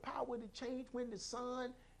have the power to change when the sun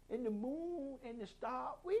and the moon and the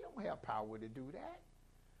star. We don't have power to do that.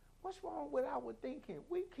 What's wrong with our thinking?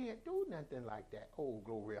 We can't do nothing like that. Oh,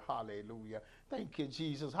 glory, hallelujah. Thank you,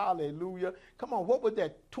 Jesus, hallelujah. Come on, what was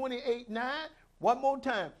that, 28:9? One more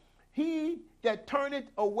time. He that turneth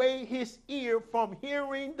away his ear from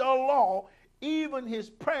hearing the law, even his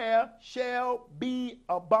prayer shall be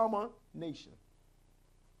abomination.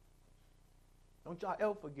 Don't y'all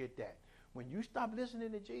ever forget that. When you stop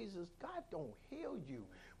listening to Jesus, God don't heal you.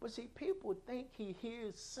 But see, people think he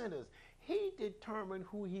hears sinners. He determined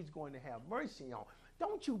who he's going to have mercy on.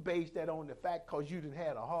 Don't you base that on the fact because you done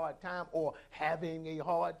had a hard time or having a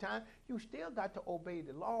hard time. You still got to obey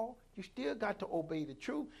the law. You still got to obey the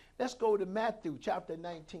truth. Let's go to Matthew chapter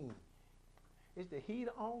 19. Is the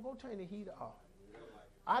heater on? Go turn the heater off.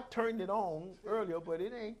 I turned it on earlier, but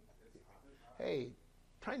it ain't. Hey,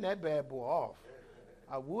 turn that bad boy off.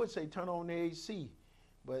 I would say turn on the AC,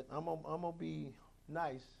 but I'm gonna be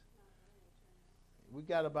nice. We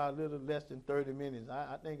got about a little less than 30 minutes.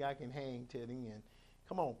 I think I can hang till the end.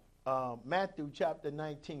 Come on, Matthew chapter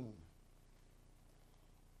 19.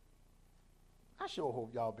 I sure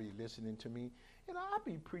hope y'all be listening to me. You know, I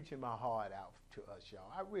be preaching my heart out to us,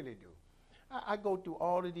 y'all. I really do. I go through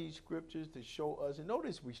all of these scriptures to show us, and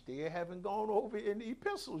notice we still haven't gone over in the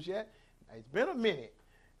epistles yet. It's been a minute.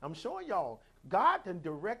 I'm showing y'all, God done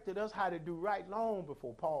directed us how to do right long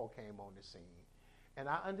before Paul came on the scene. And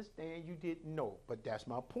I understand you didn't know, but that's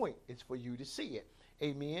my point. It's for you to see it.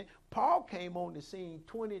 Amen. Paul came on the scene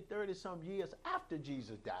 20, 30 some years after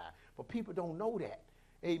Jesus died, but people don't know that.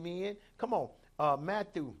 Amen. Come on,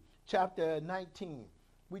 Matthew chapter 19.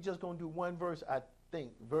 We just going to do one verse, I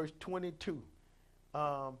think, verse 22.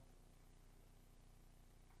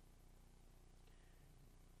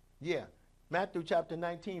 Yeah, Matthew chapter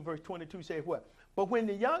 19, verse 22 says what? But when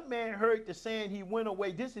the young man heard the saying, he went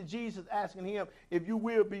away. This is Jesus asking him, if you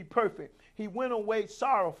will be perfect. He went away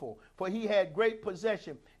sorrowful, for he had great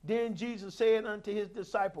possession. Then Jesus said unto his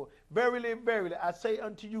disciple, verily, verily, I say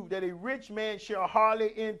unto you, that a rich man shall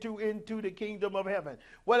hardly enter into the kingdom of heaven.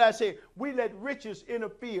 What I say, we let riches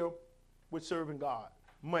interfere with serving God.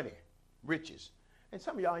 Money, riches. And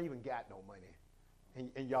some of y'all ain't even got no money.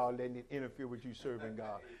 And y'all letting it interfere with you serving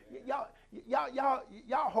God.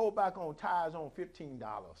 Y'all hold back on tithes on $15.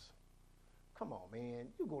 Come on, man.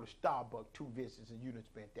 You go to Starbucks 2 visits and you done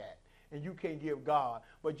spent that. And you can't give God,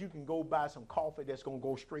 but you can go buy some coffee that's going to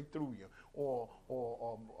go straight through you. Or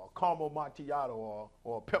a caramel macchiato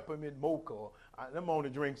or peppermint mocha. Them only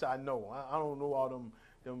drinks I know. I don't know all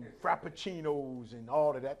them frappuccinos and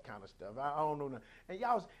all of that kind of stuff. I don't know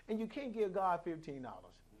nothing. And you can't give God $15.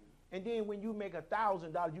 And then when you make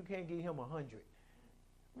 $1,000, you can't give him 100.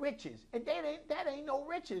 Riches. And that ain't no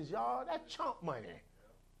riches, y'all. That's chump money.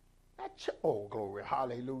 Oh, glory,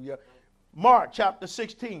 hallelujah. Mark chapter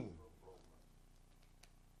 16.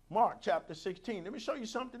 Mark chapter 16. Let me show you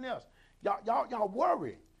something else. Y'all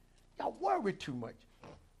worry. Y'all worry too much.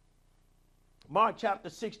 Mark chapter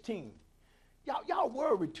 16. Y'all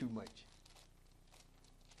worry too much.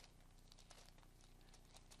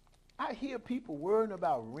 I hear people worrying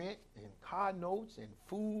about rent and car notes and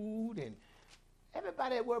food, and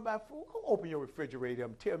everybody that worry about food, go open your refrigerator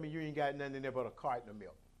and tell me you ain't got nothing in there but a carton of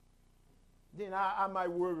milk. Then I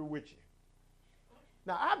might worry with you.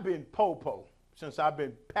 Now, I've been po-po since I've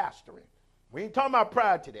been pastoring. We ain't talking about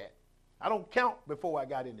prior to that. I don't count before I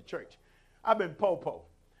got into church. I've been po-po.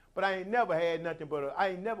 But I ain't never had nothing but I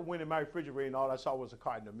ain't never went in my refrigerator and all I saw was a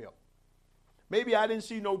carton of milk. Maybe I didn't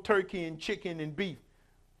see no turkey and chicken and beef.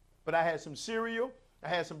 But I had some cereal, I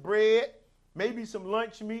had some bread, maybe some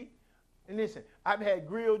lunch meat. And listen, I've had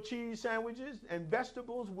grilled cheese sandwiches and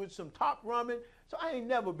vegetables with some top ramen. So I ain't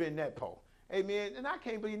never been that poor. Amen. And I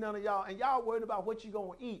can't believe none of y'all. And y'all worried about what you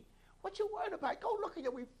going to eat. What you worried about? Go look at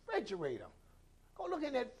your refrigerator. Go look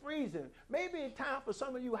in that freezer. Maybe it's time for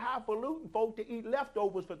some of you highfalutin folk to eat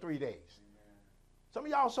leftovers for 3 days. Amen. Some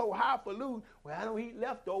of y'all so highfalutin, well, I don't eat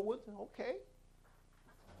leftovers. Okay.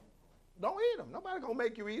 Don't eat them. Nobody going to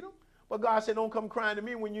make you eat them. But God said, don't come crying to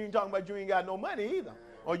me when you ain't talking about you ain't got no money either.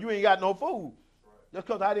 Or you ain't got no food. Just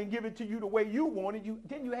because I didn't give it to you the way you wanted.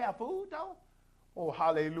 Didn't you have food, though? Oh,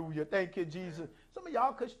 hallelujah. Thank you, Jesus. Some of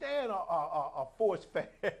y'all could stand a forced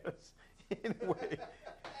fast. Anyway,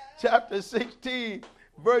 chapter 16,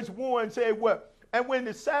 verse 1 said what? And when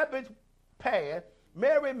the Sabbath passed,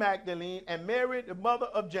 Mary Magdalene and Mary, the mother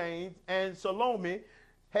of James, and Salome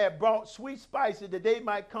had brought sweet spices that they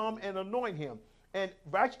might come and anoint him. And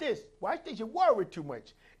watch this. Watch this. You worry too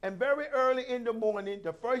much. And very early in the morning,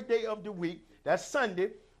 the first day of the week, that's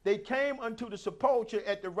Sunday, they came unto the sepulchre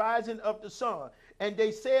at the rising of the sun. And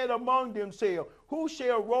they said among themselves, who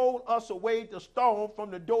shall roll us away the stone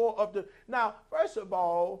from the door of the... Now, first of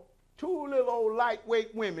all, two little old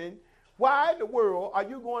lightweight women, why in the world are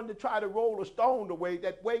you going to try to roll a stone away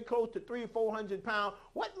that weigh close to 300 or 400 pounds?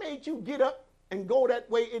 What made you get up and go that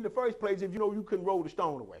way in the first place if you know you couldn't roll the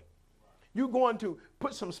stone away? You're going to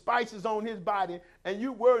put some spices on his body and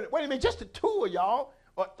you worried, wait a minute, just the two of y'all,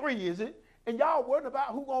 or three is it? And y'all worried about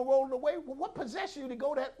who going to roll it away? Well, what possessed you to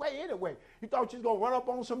go that way anyway? You thought you was going to run up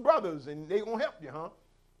on some brothers and they going to help you, huh?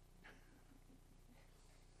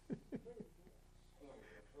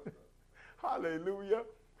 Hallelujah.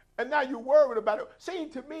 And now you're worried about it.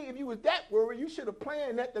 Seems to me, if you was that worried, you should have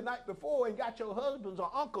planned that the night before and got your husbands or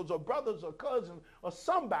uncles or brothers or cousins or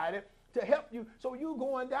somebody to help you. So you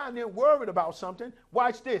going down there worried about something.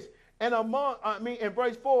 Watch this. And in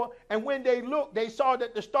verse 4, and when they looked, they saw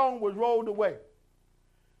that the stone was rolled away.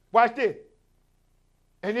 Watch this.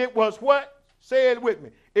 And it was what? Say it with me.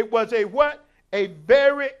 It was a what? And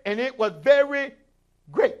it was very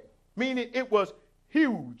great. Meaning it was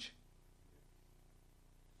huge.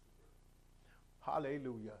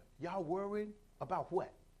 Hallelujah. Y'all worried about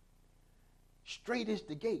what? Straight is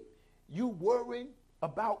the gate. You worried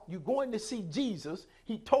about you going to see Jesus.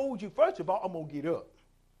 He told you, first of all, I'm going to get up.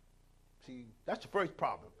 See, that's the first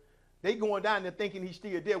problem. They going down there thinking he's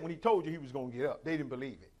still there when he told you he was going to get up. They didn't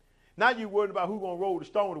believe it. Now you're worried about who's going to roll the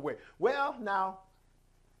stone away. Well, now,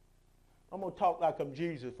 I'm going to talk like I'm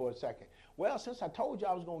Jesus for a second. Well, since I told you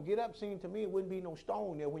I was going to get up, seemed to me it wouldn't be no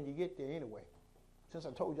stone there when you get there anyway. Since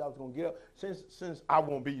I told you I was going to get up, since I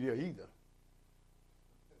won't be there either.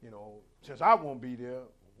 You know, since I won't be there,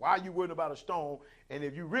 why are you worried about a stone? And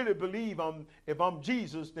if you really believe if I'm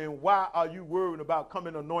Jesus, then why are you worried about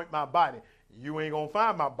coming to anoint my body? You ain't going to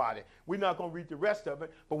find my body. We're not going to read the rest of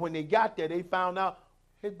it. But when they got there, they found out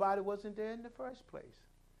his body wasn't there in the first place.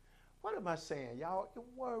 What am I saying? Y'all, you're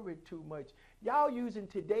worried too much. Y'all using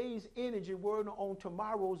today's energy worrying on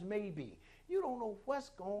tomorrow's maybe. You don't know what's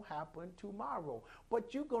going to happen tomorrow.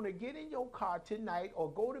 But you're going to get in your car tonight or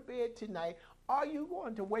go to bed tonight. Are you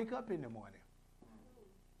going to wake up in the morning?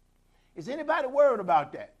 Is anybody worried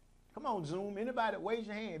about that? Come on, Zoom. Anybody, raise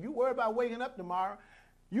your hand. If you worried about waking up tomorrow,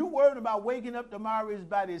 you worried about waking up tomorrow is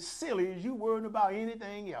about as silly as you worried about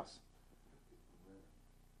anything else.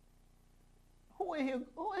 Who in here?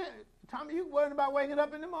 Tommy, you worried about waking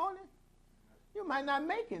up in the morning? You might not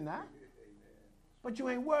make it now. But you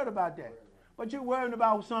ain't worried about that. But you're worried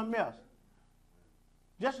about something else.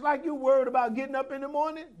 Just like you worried about getting up in the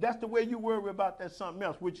morning, that's the way you worry about that something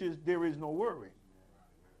else, which is there is no worry.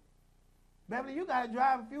 Beverly, you got to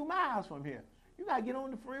drive a few miles from here. You got to get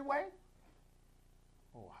on the freeway.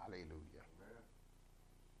 Oh, hallelujah.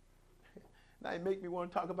 Now it make me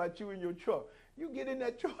want to talk about you and your truck. You get in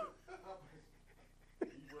that truck.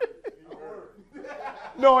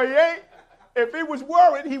 No, he ain't. If he was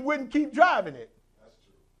worried, he wouldn't keep driving it. That's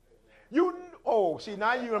true. See,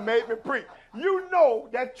 now you done made me preach. You know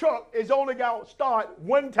that truck is only got to start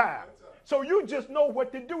one time. So you just know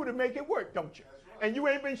what to do to make it work, don't you? And you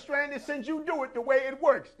ain't been stranded since you do it the way it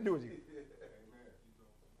works, do you?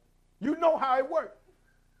 You know how it works.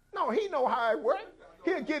 No, he know how it works.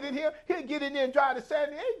 He'll get in here. He'll get in there and drive to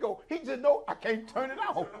San Diego. He just know I can't turn it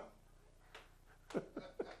off.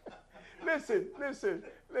 Listen.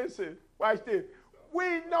 Watch this.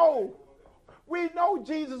 We know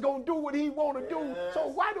Jesus gonna do what he want to do. So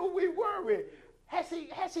why do we worry?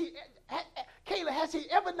 Kayla, has he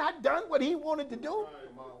ever not done what he wanted to do?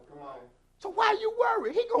 Come on. So why you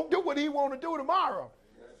worry? He gonna do what he want to do tomorrow.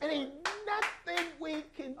 And ain't nothing we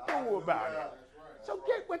can do about it. So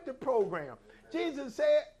get with the program. Jesus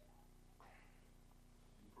said,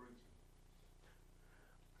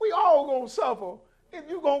 we all gonna suffer if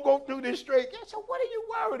you gonna go through this straight. So what are you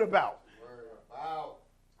worried about? Oh,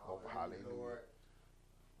 hallelujah.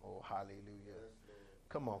 Oh, hallelujah.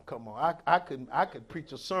 Come on. I could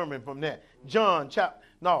preach a sermon from that.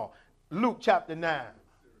 Luke chapter 9.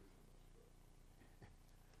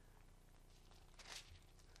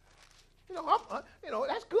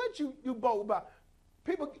 That's good you bold about.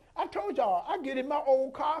 People, I told y'all, I get in my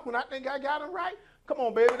old car when I think I got them right. Come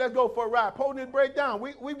on, baby, let's go for a ride. Pulling this brake down.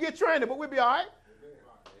 We get stranded, but we'll be all right.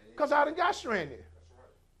 Because I done got stranded.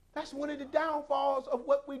 That's one of the downfalls of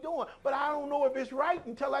what we're doing. But I don't know if it's right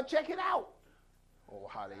until I check it out. Oh,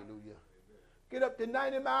 hallelujah. Get up to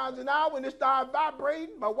 90 miles an hour and it start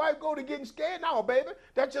vibrating. My wife go to getting scared. No, baby,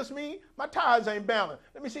 that's just me. My tires ain't balanced.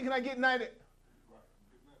 Let me see, can I get 90?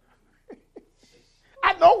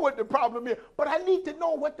 I know what the problem is, but I need to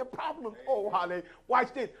know what the problem is. Oh, hallelujah.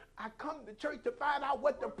 Watch this. I come to church to find out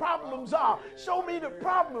what the problems are. Show me the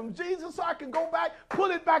problem, Jesus, so I can go back, pull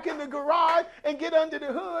it back in the garage, and get under the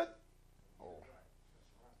hood. Oh.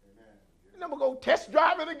 And I'm going to go test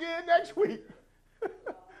drive it again next week.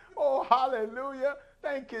 Oh, hallelujah.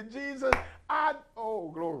 Thank you, Jesus. Oh,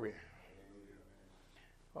 glory.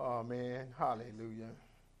 Oh, man. Hallelujah.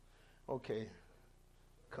 Okay.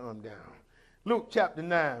 Calm down. Luke chapter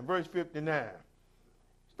 9, verse 59.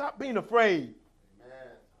 Stop being afraid.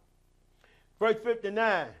 Amen. Verse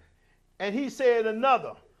 59. And he said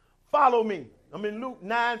another, follow me. I'm in Luke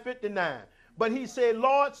 9:59. But he said,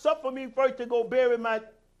 Lord, suffer me first to go bury my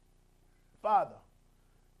father.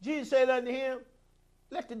 Jesus said unto him,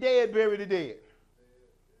 let the dead bury the dead.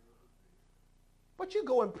 But you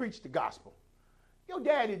go and preach the gospel. Your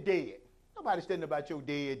daddy dead. Nobody's saying about your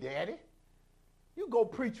dead daddy. You go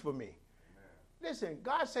preach for me. Listen,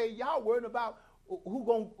 God said, y'all worried about who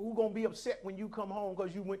gonna be upset when you come home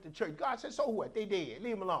because you went to church. God said, so what? They dead.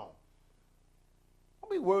 Leave them alone.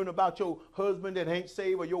 Don't be worrying about your husband that ain't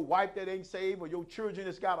saved or your wife that ain't saved or your children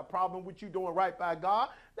that's got a problem with you doing right by God.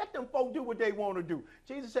 Let them folk do what they want to do.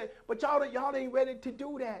 Jesus said, but y'all ain't ready to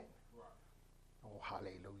do that. Right. Oh,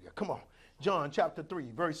 hallelujah. Come on. John chapter 3,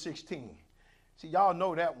 verse 16. See, y'all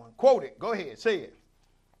know that one. Quote it. Go ahead. Say it.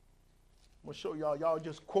 I'm going to show y'all. Y'all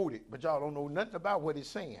just quote it, but y'all don't know nothing about what it's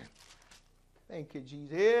saying. Thank you,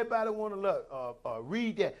 Jesus. Everybody want to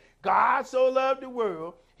read that. God so loved the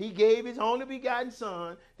world, he gave his only begotten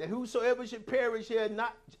son, that whosoever should perish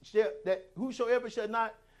that whosoever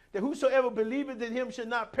believeth in him should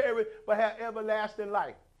not perish, but have everlasting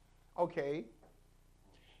life. Okay.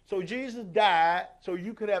 So Jesus died so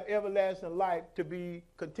you could have everlasting life to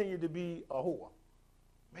continue to be a whore.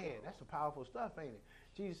 Man, that's some powerful stuff, ain't it?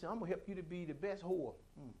 Jesus said, I'm going to help you to be the best whore.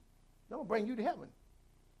 I'm going to bring you to heaven.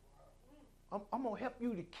 I'm going to help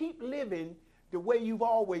you to keep living the way you've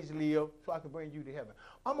always lived so I can bring you to heaven.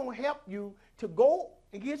 I'm going to help you to go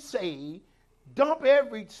and get saved, dump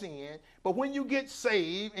every sin, but when you get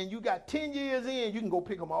saved and you got 10 years in, you can go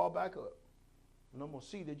pick them all back up. And I'm going to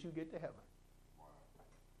see that you get to heaven.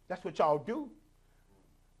 That's what y'all do.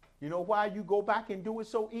 You know why you go back and do it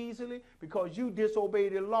so easily? Because you disobey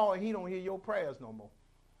the law and he don't hear your prayers no more.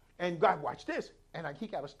 And God, watch this. And he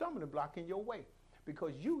got a stumbling block in your way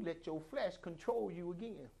because you let your flesh control you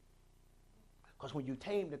again. Because when you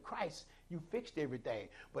came to Christ, you fixed everything.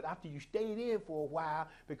 But after you stayed in for a while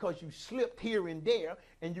because you slipped here and there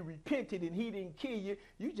and you repented and he didn't kill you,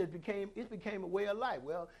 it became a way of life.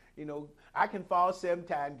 Well, you know, I can fall 7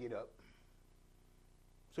 times, get up.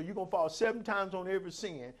 So you're going to fall 7 times on every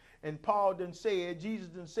sin. And Paul done said, Jesus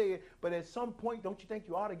done said, but at some point, don't you think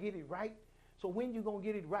you ought to get it right? So when you going to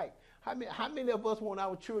get it right? How many of us want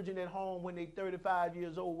our children at home when they're 35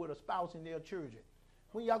 years old with a spouse and their children?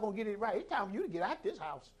 When y'all going to get it right? It's time for you to get out this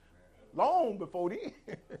house. Long before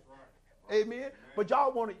then. Amen. But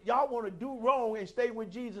y'all want to do wrong and stay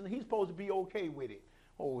with Jesus, and he's supposed to be okay with it.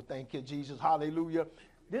 Oh, thank you, Jesus. Hallelujah.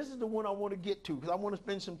 This is the one I want to get to because I want to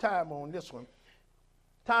spend some time on this one.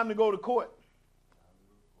 Time to go to court.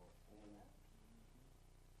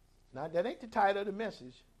 Now, that ain't the title of the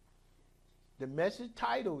message. The message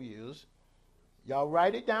title is, y'all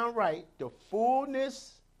write it down right, the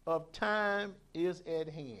fullness of time is at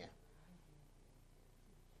hand.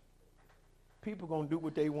 People going to do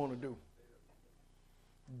what they want to do.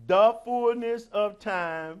 The fullness of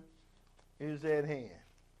time is at hand.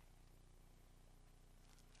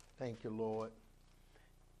 Thank you, Lord.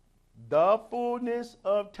 The fullness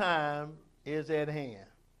of time is at hand.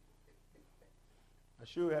 I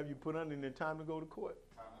sure have you put under the time to go to court.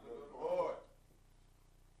 Time to go to court.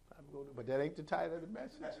 But that ain't the title of the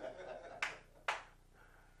message.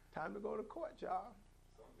 Time to go to court, y'all.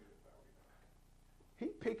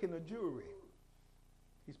 He's picking a jury.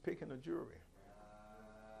 He's picking a jury.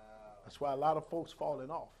 That's why a lot of folks falling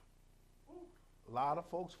off. A lot of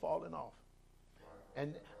folks falling off.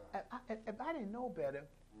 And if I didn't know better,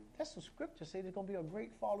 that's the scripture say there's going to be a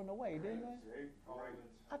great falling away, didn't it?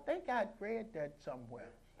 I think I read that somewhere.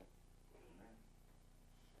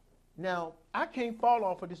 Now, I can't fall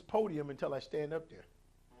off of this podium until I stand up there.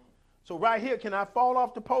 So right here, can I fall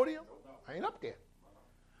off the podium? I ain't up there.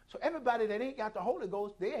 So everybody that ain't got the Holy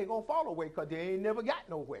Ghost, they ain't going to fall away because they ain't never got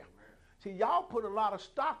nowhere. See, y'all put a lot of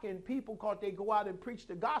stock in people because they go out and preach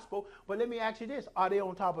the gospel. But let me ask you this. Are they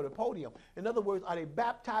on top of the podium? In other words, are they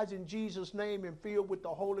baptized in Jesus' name and filled with the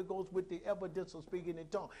Holy Ghost with the evidence of speaking in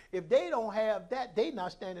tongues? If they don't have that, they're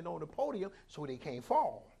not standing on the podium, so they can't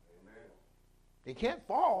fall. Amen. They can't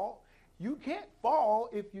fall. You can't fall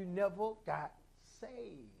if you never got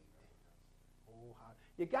saved. Oh,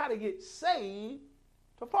 you got to get saved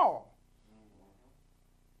to fall.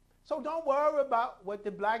 So don't worry about what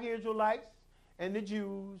the black Israelites and the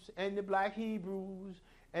Jews and the black Hebrews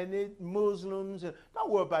and the Muslims. Don't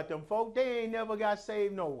worry about them folk. They ain't never got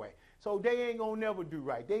saved no way. So they ain't going to never do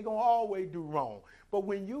right. They going to always do wrong. But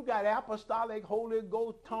when you got apostolic, Holy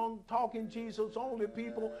Ghost, tongue-talking Jesus only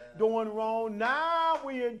people doing wrong, now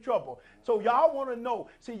we in trouble. So y'all want to know.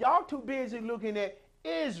 See, y'all too busy looking at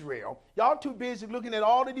Israel. Y'all too busy looking at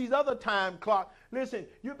all of these other time clocks. Listen,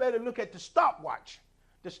 you better look at the stopwatch.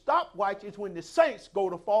 The stopwatch is when the saints go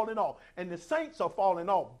to falling off. And the saints are falling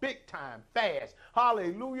off big time, fast.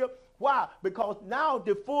 Hallelujah. Why? Because now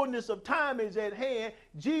the fullness of time is at hand.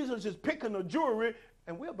 Jesus is picking a jury,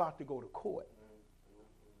 and we're about to go to court.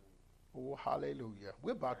 Oh, hallelujah.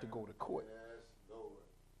 We're about to go to court.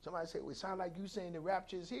 Somebody say, well, it sounds like you saying the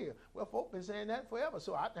rapture is here. Well, folk been saying that forever,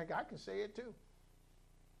 so I think I can say it too.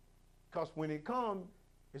 Because when it comes,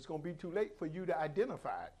 it's going to be too late for you to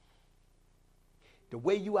identify it. The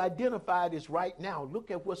way you identify it is right now.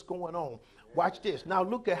 Look at what's going on. Watch this. Now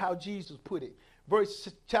look at how Jesus put it.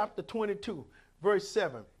 Chapter 22, verse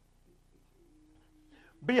 7.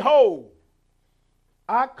 Behold,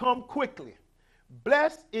 I come quickly.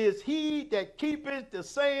 Blessed is he that keepeth the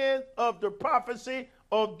saying of the prophecy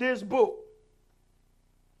of this book.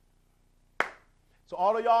 So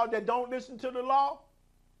all of y'all that don't listen to the law,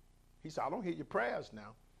 he said, I don't hear your prayers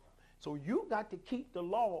now. So you got to keep the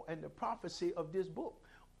law and the prophecy of this book.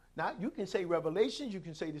 Now, you can say Revelations, you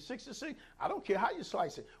can say the 66. I don't care how you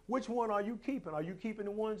slice it. Which one are you keeping? Are you keeping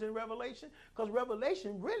the ones in Revelation? Because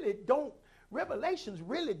Revelations really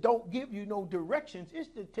don't give you no directions. It's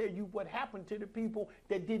to tell you what happened to the people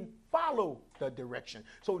that didn't follow the direction.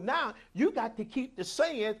 So now you got to keep the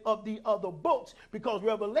saying of the other books, because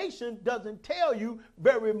Revelation doesn't tell you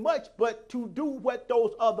very much but to do what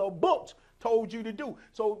those other books told you to do.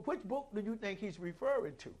 So which book do you think he's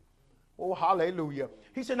referring to? Oh, hallelujah.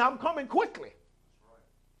 He said, I'm coming quickly.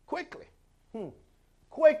 Quickly.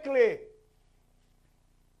 Quickly.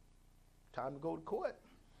 Time to go to court.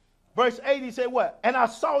 Verse 8, he said what? And I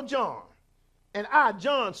saw John. And I,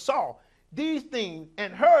 John, saw these things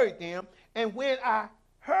and heard them. And when I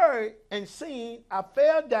heard and seen, I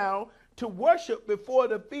fell down to worship before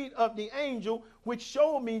the feet of the angel which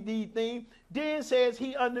showed me these things. Then says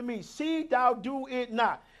he unto me, see thou do it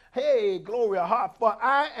not. Hey, glory of heart, for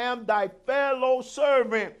I am thy fellow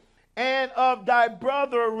servant and of thy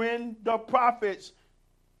brethren the prophets.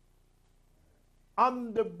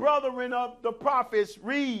 I'm the brethren of the prophets.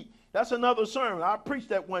 Read. That's another sermon. I preached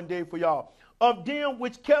that one day for y'all. Of them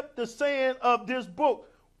which kept the saying of this book.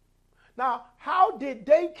 Now, how did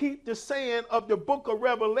they keep the saying of the book of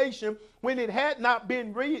Revelation when it had not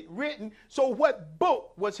been written? So what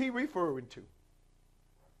book was he referring to?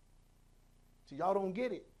 See, y'all don't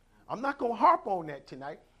get it. I'm not going to harp on that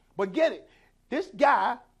tonight, but get it. This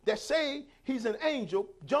guy that say he's an angel,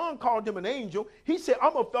 John called him an angel. He said,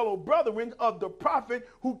 I'm a fellow brethren of the prophet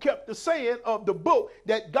who kept the saying of the book,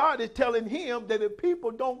 that God is telling him that if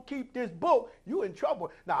people don't keep this book, you're in trouble.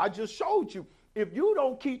 Now, I just showed you. If you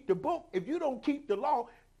don't keep the book, if you don't keep the law,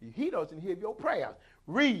 he doesn't hear your prayers.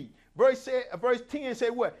 Read. Verse 10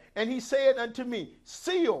 said what? And he said unto me,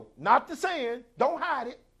 seal, not the saying. Don't hide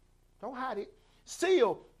it. Don't hide it.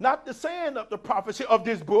 Seal, not the saying of the prophecy of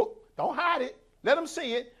this book. Don't hide it. Let them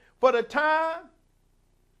see it. For the time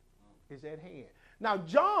is at hand. Now,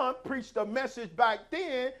 John preached a message back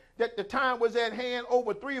then that the time was at hand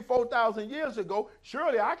over 3,000 or 4,000 years ago.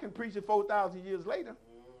 Surely I can preach it 4,000 years later.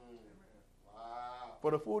 Wow.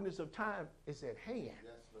 For the fullness of time is at hand.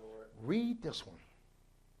 Yes, Lord. Read this one.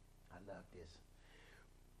 I love this.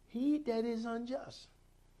 He that is unjust,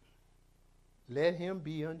 let him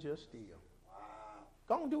be unjust still. Wow.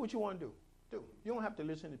 Go and do what you want to do. You don't have to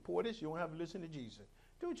listen to Portis. You don't have to listen to Jesus.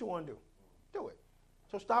 Do what you want to do. Do it.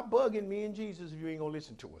 So stop bugging me and Jesus if you ain't going to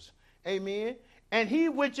listen to us. Amen. And he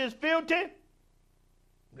which is filthy,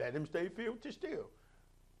 let him stay filthy still.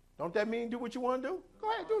 Don't that mean do what you want to do?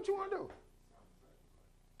 Go ahead, do what you want to do.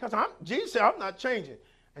 Because Jesus said, I'm not changing.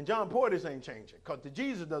 And John Portis ain't changing. Because the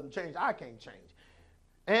Jesus doesn't change, I can't change.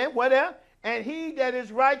 And what else? And he that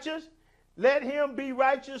is righteous, let him be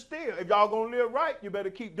righteous still. If y'all going to live right, you better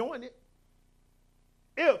keep doing it.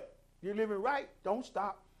 If you're living right, don't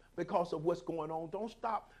stop. because of what's going on. Don't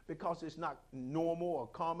stop because it's not normal or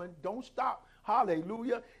common. Don't stop.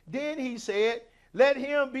 Hallelujah. Then he said, let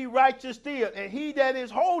him be righteous still, and he that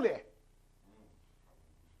is holy.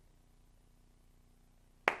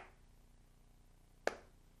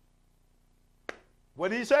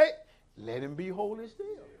 What did he say? Let him be holy still.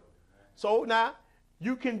 So now,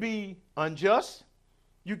 you can be unjust,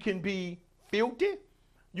 you can be filthy,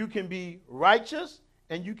 you can be righteous,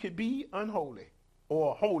 and you can be unholy,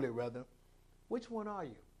 or holy rather. Which one are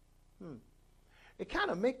you? It kind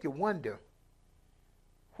of makes you wonder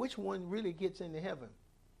which one really gets into heaven.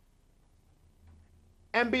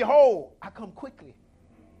 And behold, I come quickly.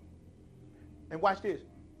 And watch this.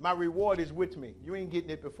 My reward is with me. You ain't getting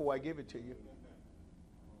it before I give it to you.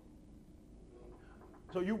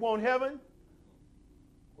 So you want heaven?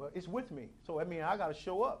 Well, it's with me. So I mean, I got to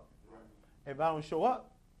show up. If I don't show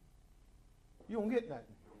up, you don't get nothing.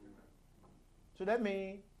 So that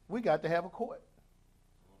means we got to have a court.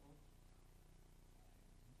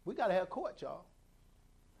 We got to have court, y'all.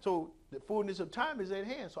 So the fullness of time is at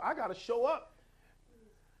hand. So I got to show up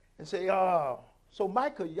and say, so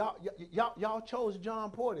Michael, y'all chose John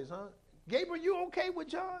Portis, huh? Gabriel, you okay with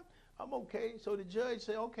John? I'm okay. So the judge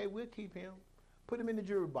said, okay, we'll keep him. Put him in the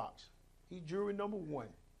jury box. He's jury number 1.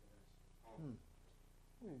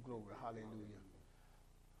 Oh, glory, hallelujah.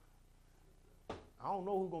 I don't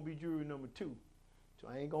know who's going to be jury number 2. So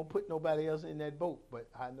I ain't going to put nobody else in that boat. But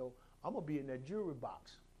I know I'm going to be in that jury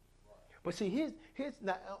box. But see, here's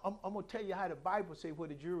now, I'm going to tell you how the Bible says where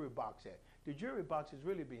the jury box at. The jury box is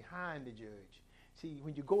really behind the judge. See,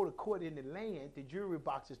 when you go to court in the land, the jury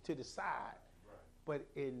box is to the side. Right. But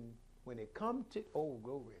when it comes to, oh,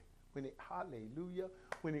 glory. Hallelujah.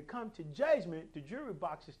 When it comes to judgment, the jury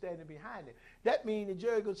box is standing behind it. That means the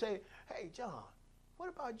judge will say, hey, John, what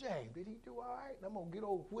about James? Did he do all right? And I'm going to get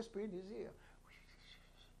old whisper in his ear.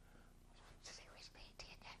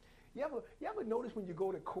 You ever notice when you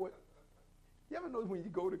go to court? You ever notice when you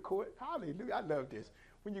go to court? Hallelujah. I love this.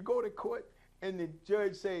 When you go to court and the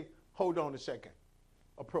judge say, hold on a second.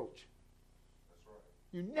 Approach. That's right.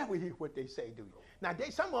 You never hear what they say, do you? Now,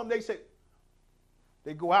 some of them, they say,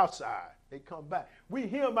 they go outside. They come back. We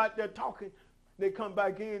hear them out there talking. They come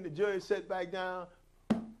back in. The judge sat back down.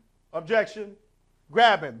 Objection.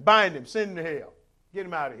 Grab him. Bind him. Send him to hell. Get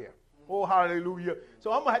him out of here. Oh, hallelujah.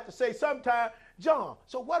 So I'm going to have to say sometime, John,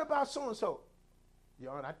 so what about so-and-so?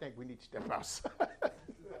 John, I think we need to step outside.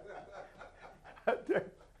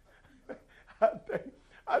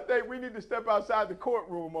 I think we need to step outside the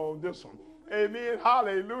courtroom on this one. Amen.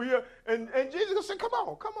 Hallelujah. And Jesus said, come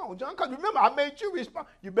on, John. Because remember, I made you respond.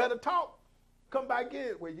 You better talk. Come back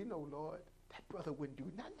in. Well, you know, Lord, that brother wouldn't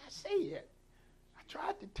do nothing I say yet. I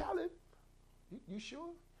tried to tell him. You sure?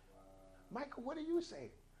 Michael, what do you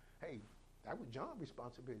say? Hey, that was John's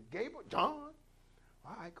responsibility. Gabriel, John.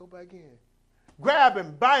 All right, go back in. Grab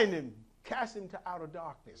him, bind him, cast him to outer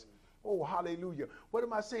darkness. Oh, hallelujah. What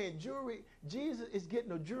am I saying? Jury, Jesus is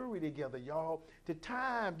getting a jury together, y'all.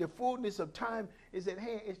 The fullness of time is at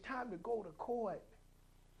hand. It's time to go to court.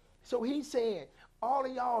 So he said, all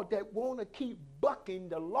of y'all that want to keep bucking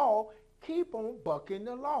the law, keep on bucking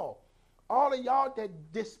the law. All of y'all that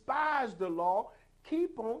despise the law,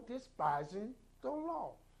 keep on despising the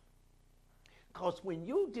law. Because when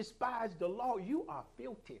you despise the law, you are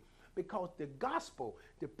filthy. Because the gospel,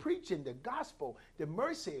 the preaching, the gospel, the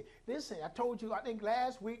mercy. Listen, I told you, I think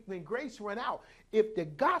last week when grace ran out, if the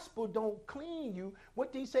gospel don't clean you,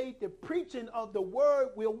 what they say, the preaching of the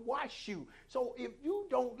word will wash you. So if you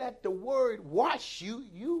don't let the word wash you,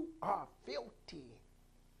 you are filthy.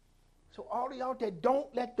 So all of y'all that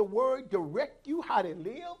don't let the word direct you how to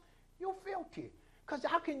live, you're filthy. Because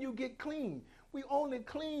how can you get clean? We only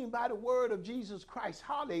clean by the word of Jesus Christ.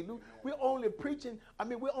 Hallelujah. We're only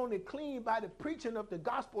clean by the preaching of the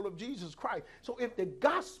gospel of Jesus Christ. So if the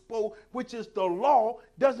gospel, which is the law,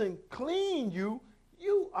 doesn't clean you,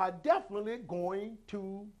 you are definitely going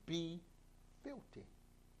to be filthy.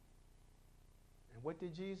 And what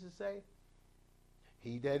did Jesus say?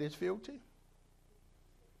 He that is filthy,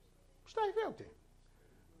 stay filthy.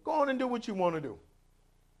 Go on and do what you want to do.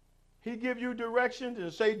 He give you directions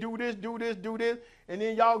and say, do this, do this, do this. And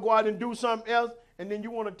then y'all go out and do something else. And then you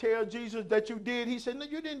want to tell Jesus that you did. He said, no,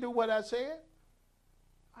 you didn't do what I said.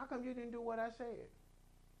 How come you didn't do what I said?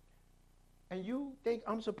 And you think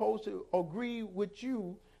I'm supposed to agree with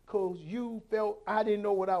you because you felt I didn't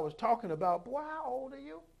know what I was talking about. Boy, how old are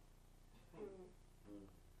you?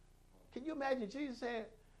 Can you imagine Jesus saying,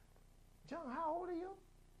 John, how old are you?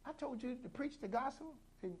 I told you to preach the gospel.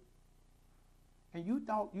 And you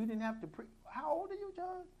thought you didn't have to preach. How old are you,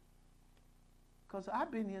 John? Because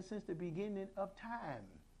I've been here since the beginning of time.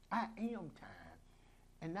 I am time.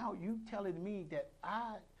 And now you telling me that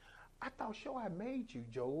I thought sure I made you,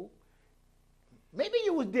 Job. Maybe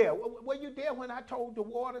you was there. Were you there when I told the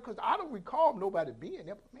water? Because I don't recall nobody being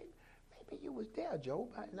there. But maybe you was there, Job.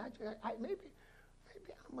 Maybe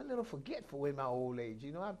I'm a little forgetful in my old age.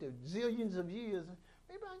 You know, after zillions of years,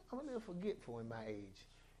 maybe I'm a little forgetful in my age.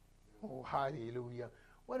 Oh, hallelujah.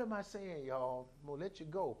 What am I saying, y'all? I'm going to let you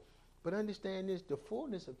go. But understand this, the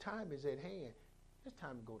fullness of time is at hand. It's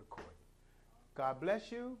time to go to court. God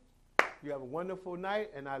bless you. You have a wonderful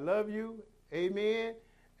night, and I love you. Amen.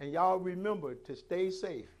 And y'all remember to stay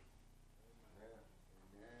safe.